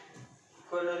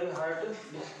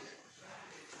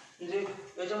म्हणजे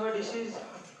याच्यामुळे disease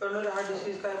coronary heart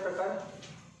disease काय प्रकार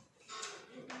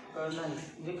नाही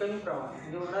म्हणजे कमी प्रमाण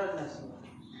म्हणजे होणार नाही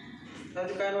त्यात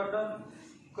काय वाटतं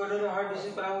coronary heart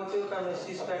disease काय होते काय नाही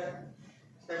cis fat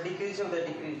decrease of the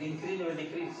increase or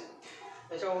decrease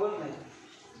त्याच्यामुळे होत नाही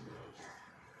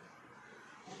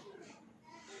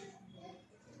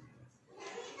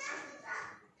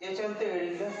याच्यानंतर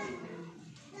हेडिंगला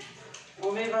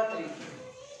ओमेगा 3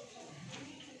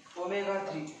 omega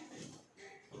 3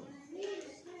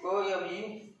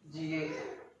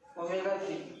 omega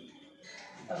 3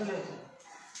 असं लिहायचं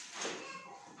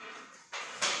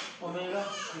ओमेगा 3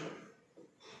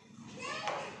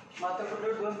 मात्र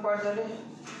कुठले दोन पार्ट झाले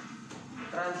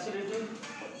ट्रान्सिडिटी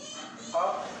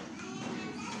ऑफ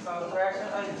फॅट्स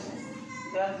अँड ऑइल्स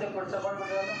त्यानंतर पुढचा पार्ट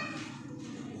कुठे झाला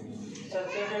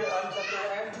saturated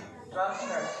unsaturated and trans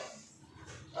fats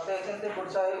आता याच्यानंतर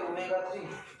पुढचा आहे ओमेगा 3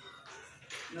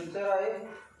 नंतर आहे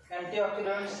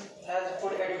अँटीऑक्सिडंट्स ॲज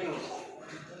फूड ॲडिटिव्स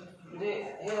म्हणजे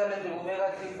हे झाल्यानंतर ओमेगा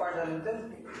 3 पार्ट झाल्यानंतर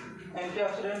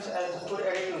अँटीऑक्सिडंट्स ॲज फूड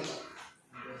ॲडिटिव्स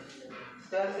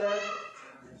त्यानंतर आहे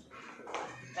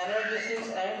energetics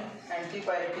and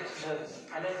अँटीपायरेटिक्स drugs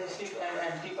energetic and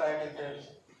अँटीपायरेटिक drugs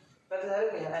कसं झालं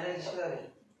का एनर्जेटिक झाले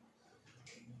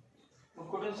मग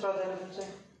कुठून स्टार्ट झालं तुमचं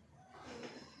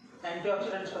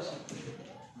अँटीऑक्सिडंट्स पासून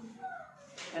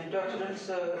अँटीऑक्सिडंट्स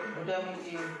व्हिटॅमिन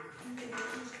ई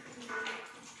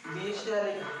BHT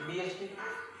झाले BHT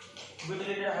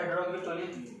ब्युटिलेटेड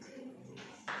हायड्रॉक्सिटोलिन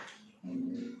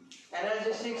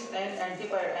एनर्जेटिक्स अँड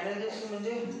अँटीपायरेटिक एनर्जेटिक्स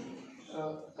म्हणजे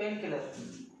पेन किलर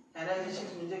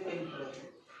एनर्जेटिक्स म्हणजे पेन किलर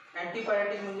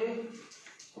अँटीपायरेटिक म्हणजे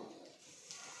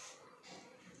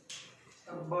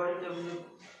बॉडी म्हणजे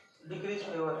डिक्रीज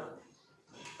फेवर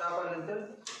ताप आल्यानंतर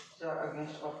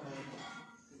अगेन्स्ट ऑफ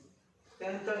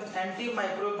त्यानंतर anti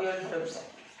microbial drugs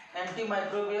anti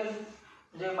microbial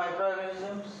जे मायक्रो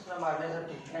ऑर्गॅनिझम्स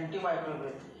मारण्यासाठी अँटी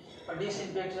मायक्रोबियल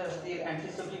डिसइन्फेक्शन असतील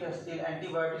अँटीसेप्टिक असतील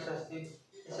अँटीबायोटिक्स असतील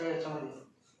हे सगळे याच्यामध्ये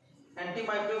अँटी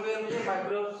मायक्रोबियल म्हणजे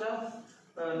मायक्रोबचा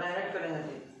नायनाट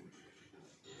करण्यासाठी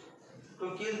to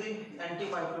kill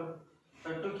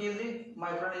the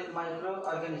micro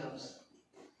organisms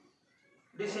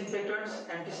डिसइन्फेक्टंट्स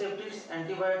अँटीसेप्टिक्स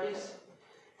antibiotics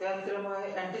त्यानंतर मग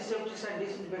आहे अँटीसेप्टिक्स अँड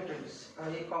डिसइन्फेक्टंट्स हा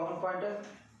एक कॉमन पॉईंट आहे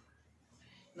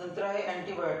नंतर आहे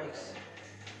अँटीबायोटिक्स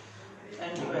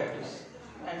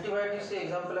अँटीबायोटिक्सचे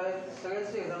एक्झाम्पल आहेत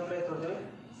सगळ्याचे एक्झाम्पल आहेत थोडे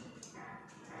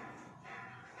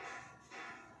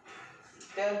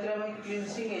त्यानंतर मग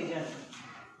क्लिन्सिंग एजंट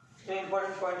हे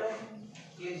इम्पॉर्टंट पॉईंट आहे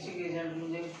क्लिन्सिंग एजंट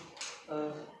म्हणजे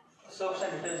सोप्स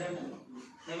अँड डिटर्जंट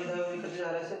नेहमी दहावी कधी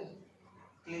झालं असेल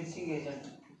क्लिन्सिंग agent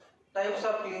types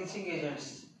of क्लिन्सिंग agents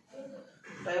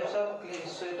types of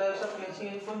क्लिन्सिंग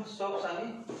agent पण सोप्स आणि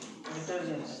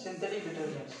डिटर्जंट्स सिंथेटिक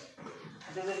डिटर्जंट्स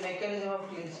त्याचं मेकॅनिझम ऑफ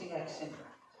क्लिन्सिंग ॲक्शन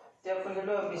ते आपण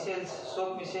घेतो मिसेल्स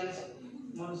सोप मिसेल्स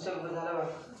म्हणून सगळं झाला बघ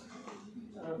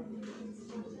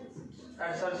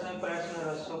ॲडसॉल्स नाही पॅड्स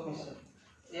नाही सोप मिसेल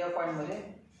या पॉईंटमध्ये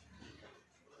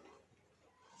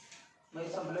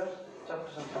म्हणजे संपल्यावर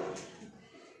चॅप्टर संपलं.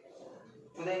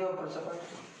 उद्या घेऊ पुढचा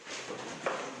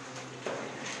पाठ.